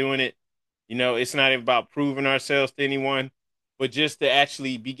pretend you're doing it. You know, it's not about proving ourselves to anyone, but just to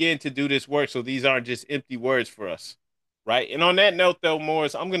actually begin to do this work so these aren't just empty words for us. Right. And on that note, though,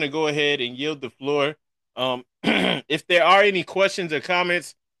 Morris, I'm going to go ahead and yield the floor. If there are any questions or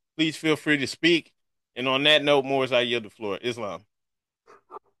comments, please feel free to speak. And on that note, Morris, I yield the floor. Islam.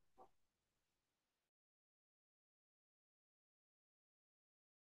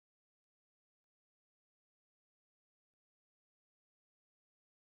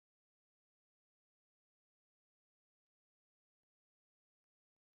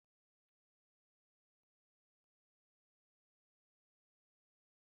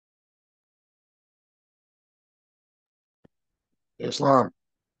 Islam.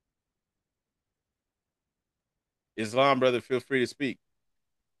 Islam, brother, feel free to speak.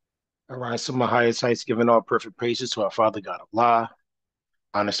 All right, so my highest heights, giving all perfect praises to our Father God Allah.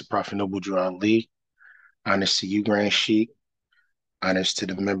 Honors to Prophet Noble Drew Ali. Honors to you, Grand Sheik. Honors to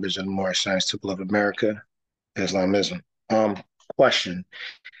the members of the Moorish Science Temple of America, Islamism. Question.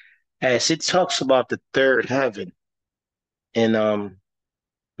 As it talks about the third heaven in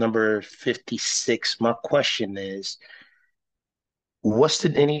number 56, my question is,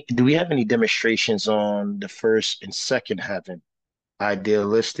 do we have any demonstrations on the first and second heaven?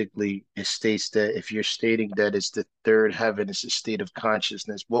 Idealistically, it states that if you're stating that it's the third heaven, it's a state of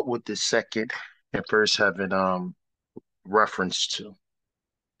consciousness, what would the second and first heaven reference to?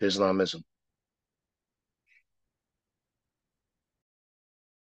 Islamism.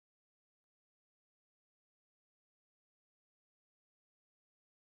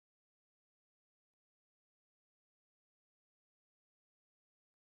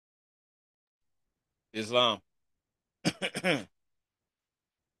 Islam.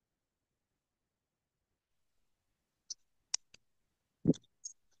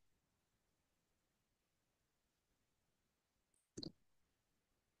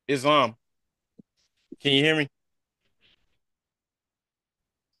 Islam. Can you hear me?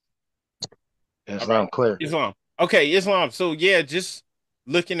 All right. Islam clear. Islam. Okay, Islam. So yeah, just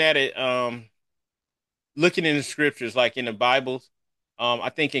looking at it, looking in the scriptures, like in the Bibles, I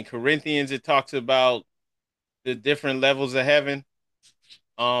think in Corinthians it talks about the different levels of heaven.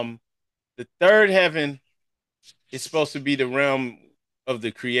 Um, the third heaven is supposed to be the realm of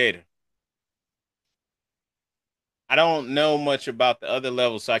the creator. I don't know much about the other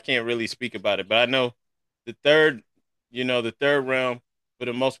levels, so I can't really speak about it. But I know the third, the third realm, for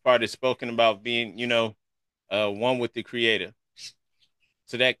the most part, is spoken about being, one with the creator.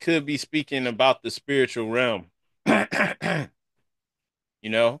 So that could be speaking about the spiritual realm, you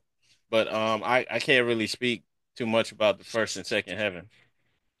know. But I can't really speak too much about the first and second heaven.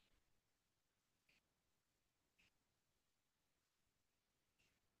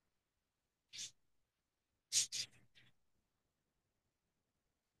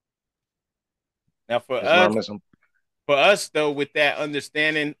 Now Islamism. for us though, with that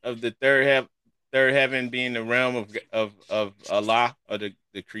understanding of the third heaven being the realm of Allah or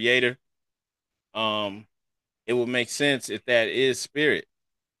the creator, um, it would make sense if that is spirit,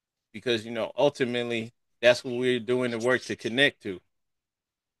 because ultimately that's what we're doing the work to connect to.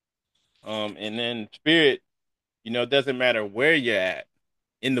 And then spirit, it doesn't matter where you're at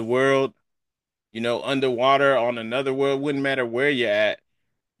in the world, underwater on another world, wouldn't matter where you're at.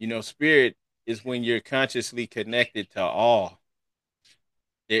 Spirit is when you're consciously connected to all.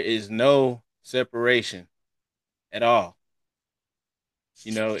 There is no separation at all.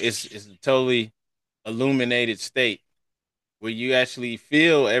 It's a totally illuminated state where you actually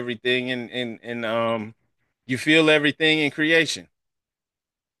feel everything and you feel everything in creation.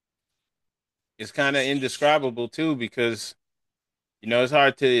 It's kind of indescribable too because it's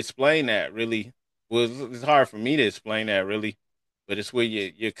hard to explain that really. Well, it's hard for me to explain that really, but it's where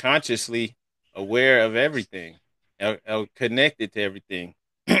you're consciously aware of everything, connected to everything,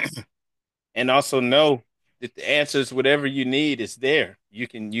 and also know that the answers, whatever you need, is there. You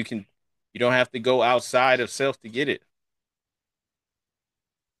don't have to go outside of self to get it.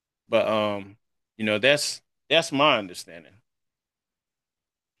 But that's my understanding.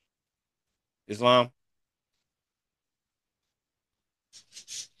 Islam.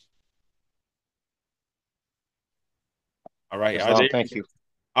 All right. Are Islam, there? thank you.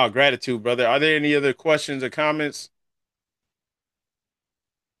 Oh, gratitude, brother. Are there any other questions or comments?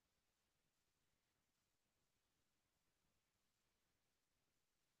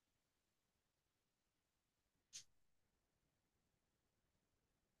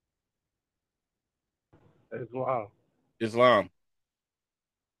 Islam. Islam.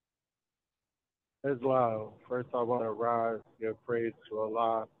 Islam. First, I want to rise, give praise to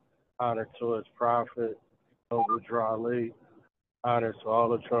Allah, honor to His Prophet, Noble Ali, honor to all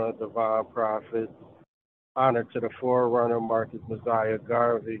the true and divine prophets, honor to the forerunner, Marcus Messiah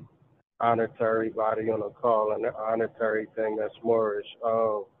Garvey, honor to everybody on the call, and honor to everything that's Moorish.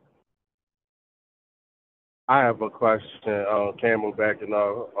 I have a question, Campbell, backing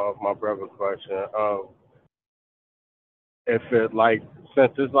off my brother's question. If it like,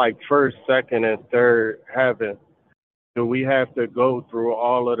 since it's like first, second, and third heaven, do we have to go through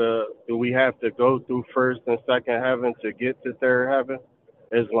do we have to go through first and second heaven to get to third heaven?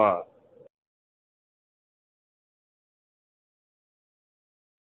 Islam.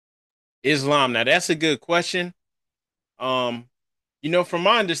 Islam. Now that's a good question. Um, from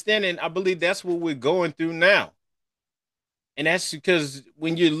my understanding, I believe that's what we're going through now. And that's because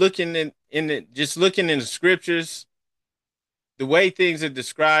when you're looking just looking in the scriptures, the way things are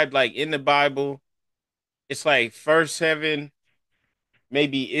described, like in the Bible, it's like first heaven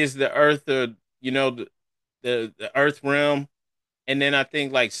maybe is the earth or the earth realm, and then I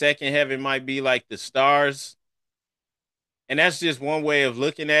think like second heaven might be like the stars, and that's just one way of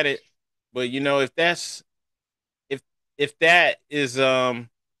looking at it. But if that is the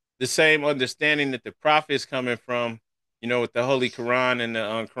same understanding that the prophet is coming from, with the Holy Quran and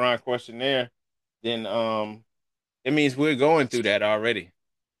the Koran Questionnaire, then it means we're going through that already.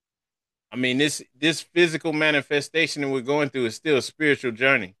 I mean, this physical manifestation that we're going through is still a spiritual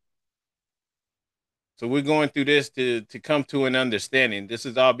journey. So we're going through this to come to an understanding. This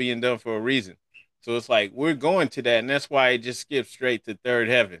is all being done for a reason. So it's like we're going to that, and that's why it just skips straight to third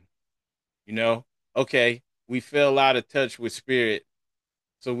heaven. You know, okay, we fell out of touch with spirit,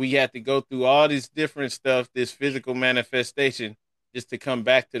 so we had to go through all this different stuff, this physical manifestation, just to come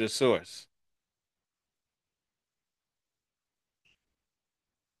back to the source.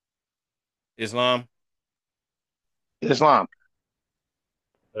 Islam. Islam.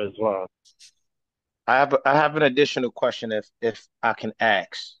 Islam. I have an additional question if I can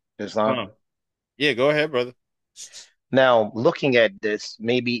ask. Islam. Yeah, go ahead, brother. Now, looking at this,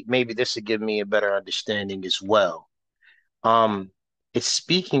 maybe this will give me a better understanding as well. Um, it's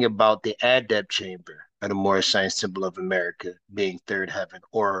speaking about the Adept Chamber of the Moorish Science Temple of America being third heaven,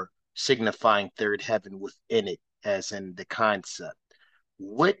 or signifying third heaven within it, as in the concept.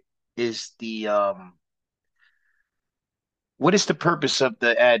 What is the um what is the purpose of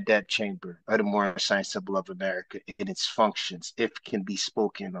the Adept Chamber of the Moorish Science Temple of America and its functions, if can be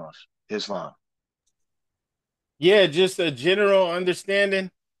spoken of? Islam. Yeah, just a general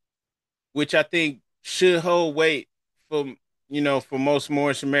understanding, which I think should hold weight for for most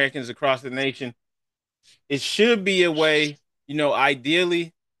Moorish Americans across the nation. It should be a way,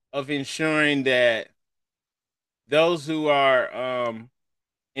 ideally, of ensuring that those who are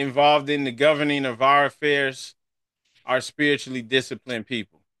involved in the governing of our affairs are spiritually disciplined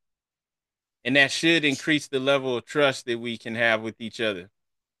people, and that should increase the level of trust that we can have with each other.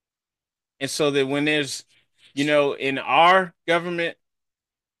 And so that when there's, in our government,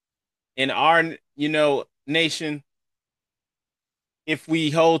 in our, nation, if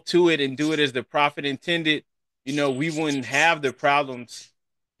we hold to it and do it as the prophet intended, we wouldn't have the problems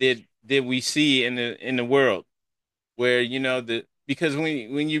that we see in the world, where the because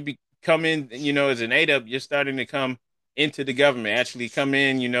when you come in, as an ADUP, you're starting to come into the government, actually come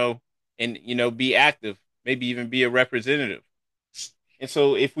in, and be active, maybe even be a representative. And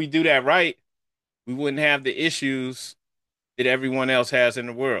so if we do that right, we wouldn't have the issues that everyone else has in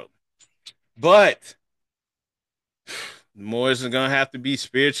the world. But Moors are going to have to be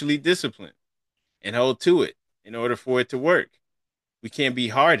spiritually disciplined and hold to it in order for it to work. We can't be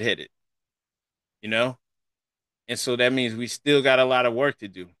hard headed, you know? And so that means we still got a lot of work to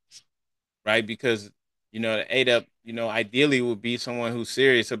do, right? Because, the Adept, ideally would be someone who's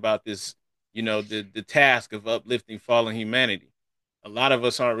serious about this, the task of uplifting fallen humanity. A lot of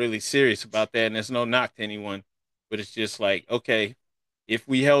us aren't really serious about that, and there's no knock to anyone, but it's just like, okay, if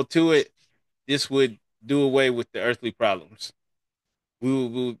we held to it, this would do away with the earthly problems.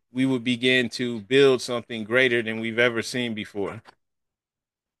 We would begin to build something greater than we've ever seen before.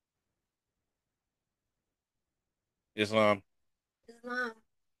 Islam. Islam.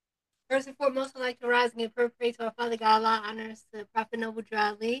 First and foremost, I'd like to rise and give praise to our Father God Allah, honors to Prophet Noble Drew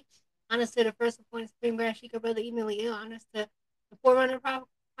Ali, honors to the first appointed Supreme Grand Sheikh, Brother Emily Ill, honors to the forerunner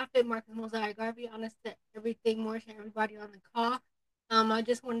Prophet Marcus Mosiah Garvey, honors to everything Moorish and everybody on the call. I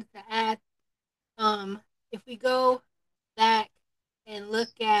just wanted to add, if we go back and look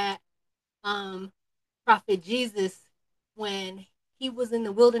at Prophet Jesus when he was in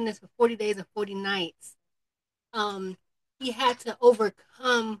the wilderness for 40 days and 40 nights, he had to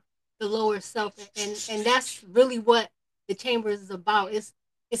overcome the lower self, and that's really what the chambers is about.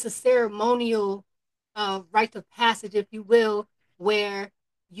 It's a ceremonial rite of passage, if you will, where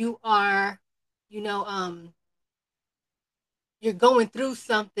you are, you're going through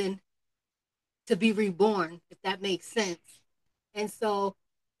something to be reborn, if that makes sense. And so,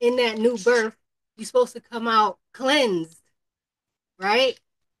 in that new birth, you're supposed to come out cleansed, right?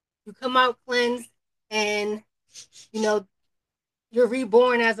 You come out cleansed, and you're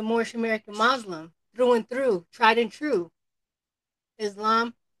reborn as a Moorish American Muslim through and through, tried and true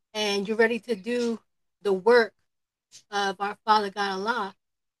Islam, and you're ready to do the work of our Father God Allah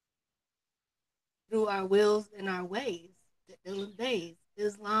through our wills and our ways, the days,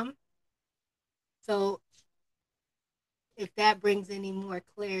 Islam. So, if that brings any more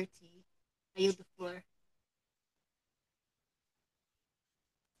clarity, I yield the floor.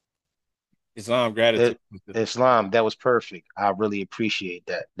 Islam, gratitude. Islam, that was perfect. I really appreciate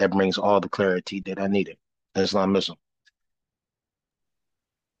that. That brings all the clarity that I needed. Islamism.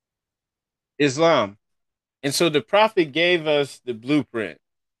 Islam. And so the Prophet gave us the blueprint.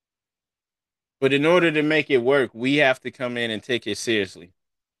 But in order to make it work, we have to come in and take it seriously.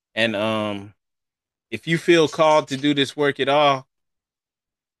 And if you feel called to do this work at all,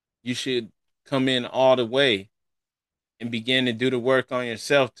 you should come in all the way and begin to do the work on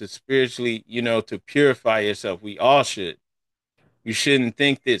yourself to spiritually, to purify yourself. We all should. You shouldn't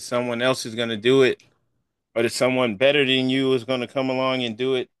think that someone else is going to do it or that someone better than you is going to come along and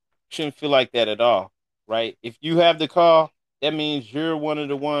do it. You shouldn't feel like that at all, right? If you have the call, that means you're one of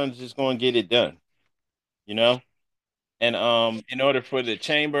the ones that's going to get it done, you know? And in order for the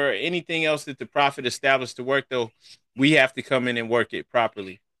chamber or anything else that the prophet established to work, though, we have to come in and work it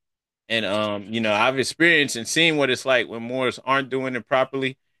properly. And I've experienced and seen what it's like when Moors aren't doing it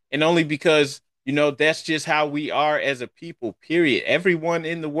properly, and only because that's just how we are as a people. Period. Everyone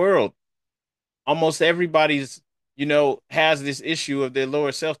in the world, almost everybody's, has this issue of their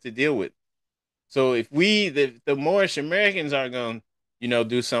lower self to deal with. So if we, the Moorish Americans, aren't going to,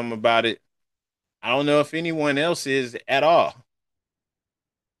 do something about it, I don't know if anyone else is at all.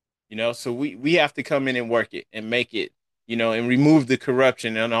 So we have to come in and work it and make it, and remove the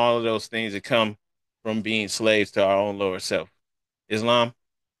corruption and all of those things that come from being slaves to our own lower self. Islam.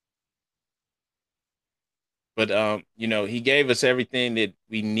 But he gave us everything that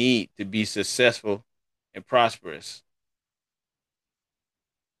we need to be successful and prosperous.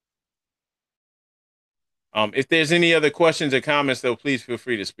 If there's any other questions or comments, though, please feel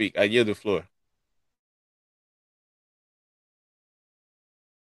free to speak. I yield the floor.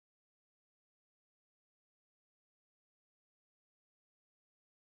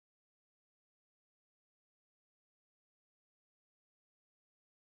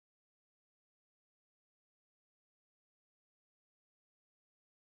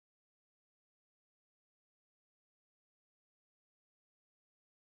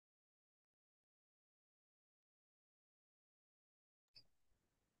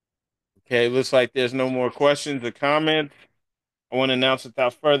 Okay, looks like there's no more questions or comments. I want to announce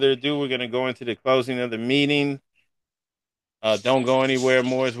without further ado, we're going to go into the closing of the meeting. Don't go anywhere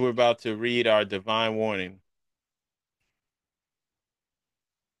more as we're about to read our divine warning.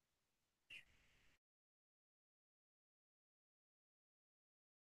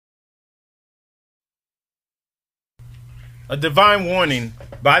 A divine warning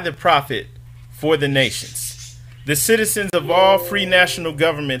by the prophet for the nations. The citizens of all free national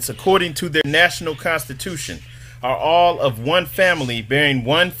governments, according to their national constitution, are all of one family bearing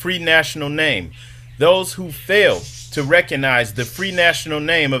one free national name. Those who fail to recognize the free national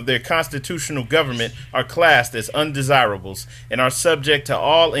name of their constitutional government are classed as undesirables and are subject to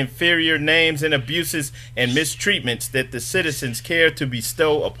all inferior names and abuses and mistreatments that the citizens care to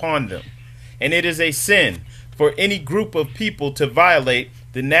bestow upon them. And it is a sin for any group of people to violate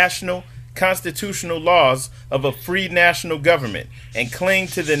the national constitutional laws of a free national government and cling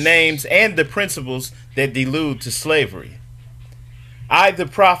to the names and the principles that delude to slavery. I, the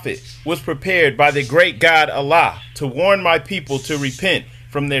prophet, was prepared by the great God Allah to warn my people to repent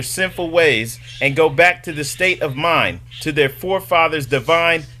from their sinful ways and go back to the state of mind, to their forefathers'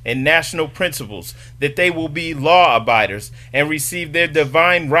 divine and national principles, that they will be law-abiders and receive their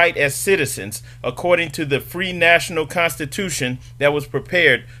divine right as citizens according to the free national constitution that was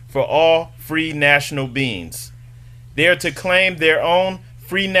prepared for all free national beings. They are to claim their own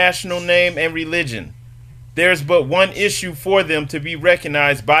free national name and religion. There is but one issue for them to be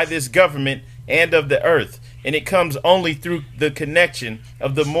recognized by this government and of the earth, and it comes only through the connection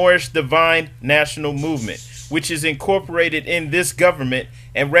of the Moorish divine national movement, which is incorporated in this government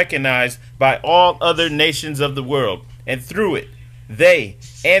and recognized by all other nations of the world. And through it, they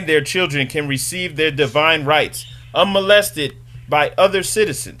and their children can receive their divine rights, unmolested by other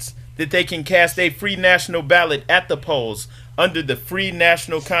citizens, that they can cast a free national ballot at the polls under the free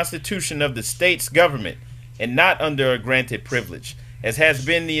national constitution of the state's government, and not under a granted privilege, as has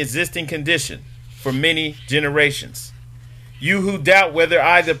been the existing condition for many generations. You who doubt whether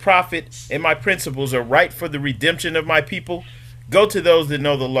I, the prophet, and my principles are right for the redemption of my people, go to those that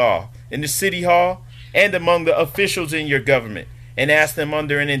know the law in the city hall and among the officials in your government, and ask them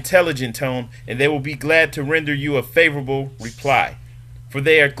under an intelligent tone, and they will be glad to render you a favorable reply. For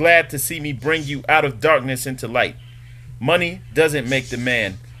they are glad to see me bring you out of darkness into light. Money doesn't make the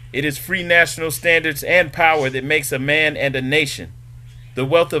man. It is free national standards and power that makes a man and a nation. The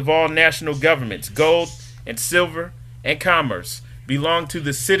wealth of all national governments, gold and silver and commerce, belong to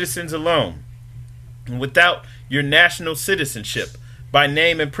the citizens alone. And without your national citizenship, by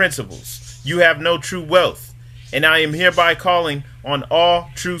name and principles, you have no true wealth. And I am hereby calling on all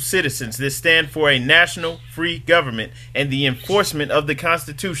true citizens that stand for a national free government and the enforcement of the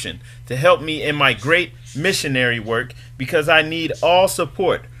Constitution to help me in my great missionary work, because I need all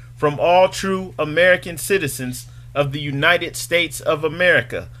support from all true American citizens of the United States of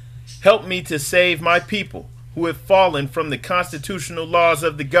America. Help me to save my people who have fallen from the constitutional laws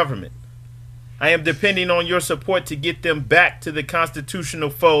of the government. I am depending on your support to get them back to the constitutional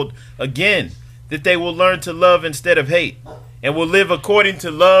fold again, that they will learn to love instead of hate, and will live according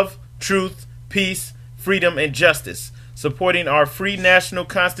to love, truth, peace, freedom, and justice, supporting our free national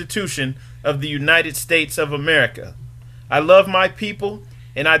constitution of the United States of America. I love my people,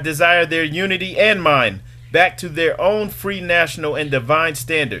 and I desire their unity and mine back to their own free national and divine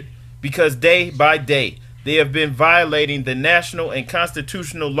standard, because day by day they have been violating the national and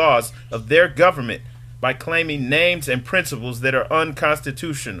constitutional laws of their government by claiming names and principles that are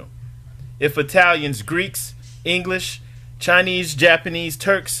unconstitutional. If Italians, Greeks, English, Chinese, Japanese,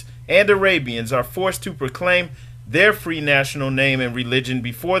 Turks, and Arabians are forced to proclaim their free national name and religion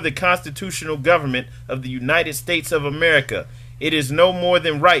before the constitutional government of the United States of America, it is no more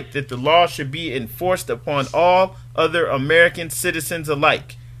than right that the law should be enforced upon all other American citizens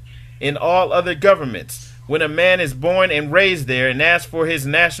alike. In all other governments, when a man is born and raised there and asks for his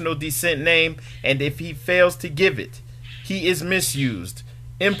national descent name, and if he fails to give it, he is misused,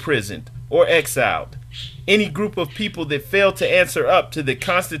 imprisoned, or exiled. Any group of people that fail to answer up to the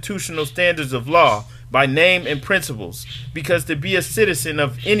constitutional standards of law by name and principles, because to be a citizen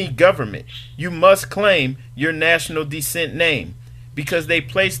of any government, you must claim your national descent name, because they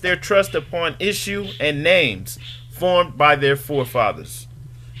place their trust upon issue and names formed by their forefathers.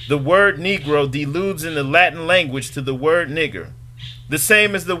 The word Negro deludes in the Latin language to the word nigger, the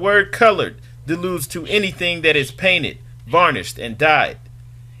same as the word colored deludes to anything that is painted, varnished, and dyed.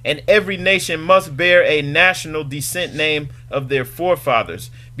 And every nation must bear a national descent name of their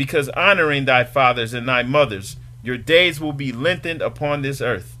forefathers, because honoring thy fathers and thy mothers, your days will be lengthened upon this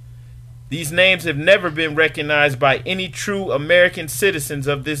earth. These names have never been recognized by any true American citizens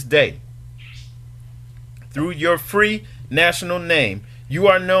of this day. Through your free national name, you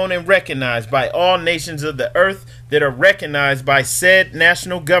are known and recognized by all nations of the earth that are recognized by said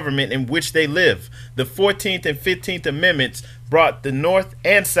national government in which they live. The 14th and 15th Amendments brought the North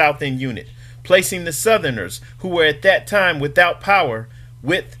and South in unit, placing the Southerners, who were at that time without power,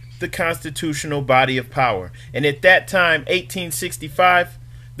 with the constitutional body of power. And at that time, 1865,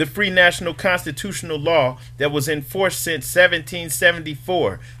 the free national constitutional law that was in force since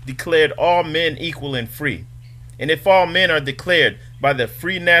 1774 declared all men equal and free. And if all men are declared by the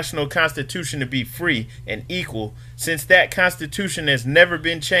free national constitution to be free and equal, since that constitution has never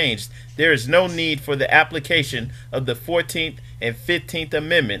been changed, there is no need for the application of the 14th and 15th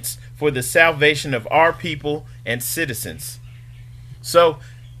Amendments for the salvation of our people and citizens. So,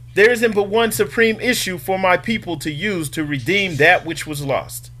 there isn't but one supreme issue for my people to use to redeem that which was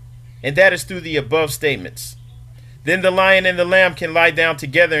lost, and that is through the above statements. Then the lion and the lamb can lie down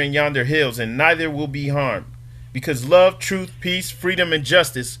together in yonder hills, and neither will be harmed, because love, truth, peace, freedom, and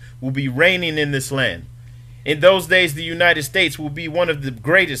justice will be reigning in this land. In those days, the United States will be one of the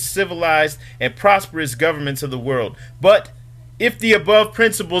greatest civilized and prosperous governments of the world. But if the above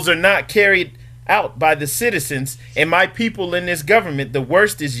principles are not carried out by the citizens and my people in this government, the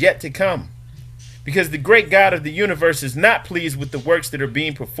worst is yet to come. Because the great God of the universe is not pleased with the works that are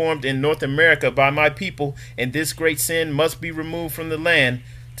being performed in North America by my people, and this great sin must be removed from the land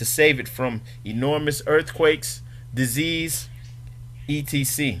to save it from enormous earthquakes, disease,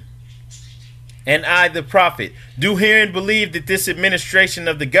 etc. And I, the prophet, do herein believe that this administration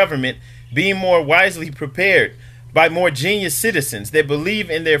of the government, being more wisely prepared by more genius citizens that believe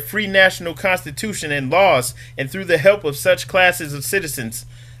in their free national constitution and laws, and through the help of such classes of citizens,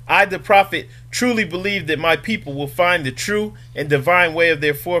 I, the prophet, truly believe that my people will find the true and divine way of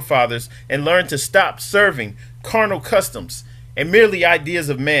their forefathers and learn to stop serving carnal customs and merely ideas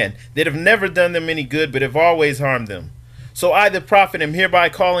of man that have never done them any good but have always harmed them. So I, the prophet, am hereby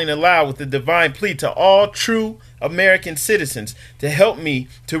calling aloud with the divine plea to all true American citizens to help me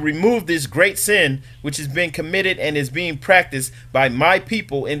to remove this great sin which has been committed and is being practiced by my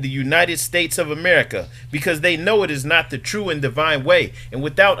people in the United States of America, because they know it is not the true and divine way, and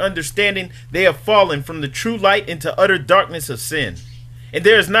without understanding they have fallen from the true light into utter darkness of sin. And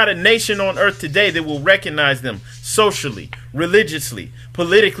there is not a nation on earth today that will recognize them socially, religiously,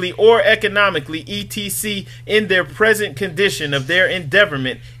 politically, or economically, etc., in their present condition of their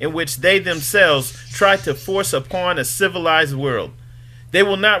endeavorment in which they themselves try to force upon a civilized world. They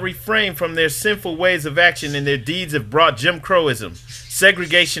will not refrain from their sinful ways of action, and their deeds have brought Jim Crowism,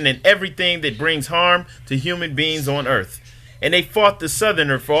 segregation, and everything that brings harm to human beings on earth. And they fought the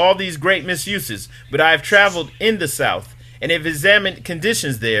Southerner for all these great misuses, but I have traveled in the South and have examined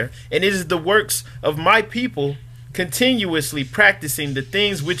conditions there, and it is the works of my people continuously practicing the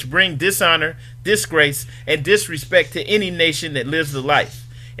things which bring dishonor, disgrace, and disrespect to any nation that lives the life.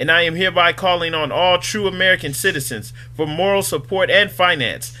 And I am hereby calling on all true American citizens for moral support and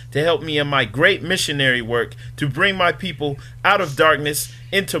finance to help me in my great missionary work to bring my people out of darkness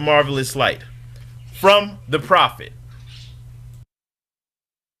into marvelous light. From the prophet.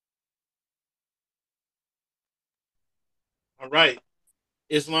 All right,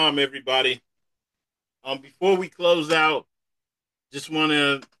 Islam, everybody. Before we close out, just want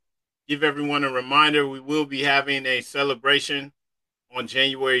to give everyone a reminder. We will be having a celebration on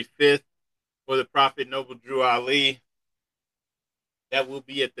January 5th for the Prophet Noble Drew Ali. That will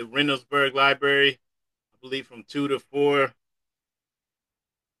be at the Reynoldsburg Library, I believe from 2 to 4.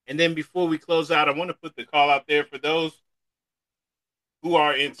 And then before we close out, I want to put the call out there for those who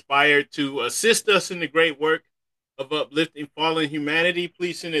are inspired to assist us in the great work of uplifting fallen humanity.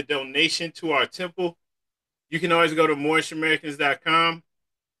 Please send a donation to our temple. You can always go to MoorishAmericans.com,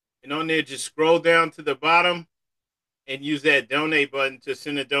 and on there just scroll down to the bottom and use that donate button to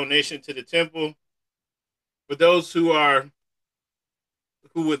send a donation to the temple. For those who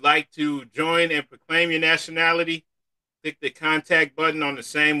would like to join and proclaim your nationality, click the contact button on the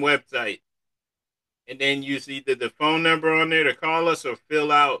same website, and then use either the phone number on there to call us or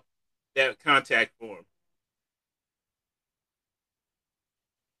fill out that contact form.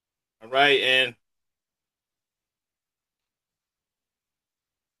 All right, and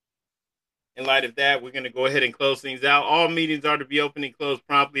in light of that, we're going to go ahead and close things out. All meetings are to be open and closed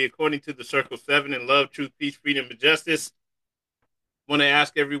promptly according to the Circle 7 in love, truth, peace, freedom, and justice. I want to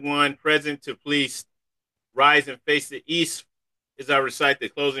ask everyone present to please rise and face the east as I recite the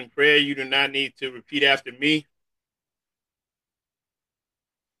closing prayer. You do not need to repeat after me.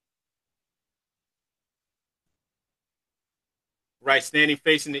 Right, standing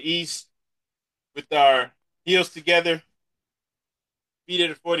facing the east with our heels together, feet at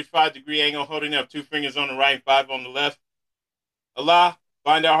a 45-degree angle, holding up 2 fingers on the right and 5 on the left. Allah,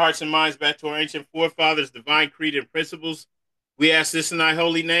 bind our hearts and minds back to our ancient forefathers' divine creed and principles. We ask this in thy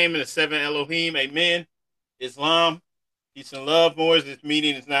holy name and the 7 Elohim. Amen. Islam, peace and love, Moors. This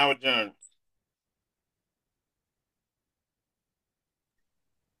meeting is now adjourned.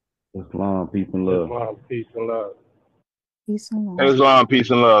 Islam, peace and love. Islam, peace and love. Peace and love. Islam, peace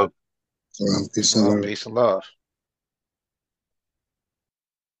and love. Peace and love. Peace and love.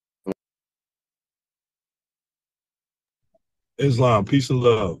 Islam, peace and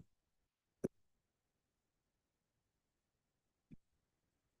love.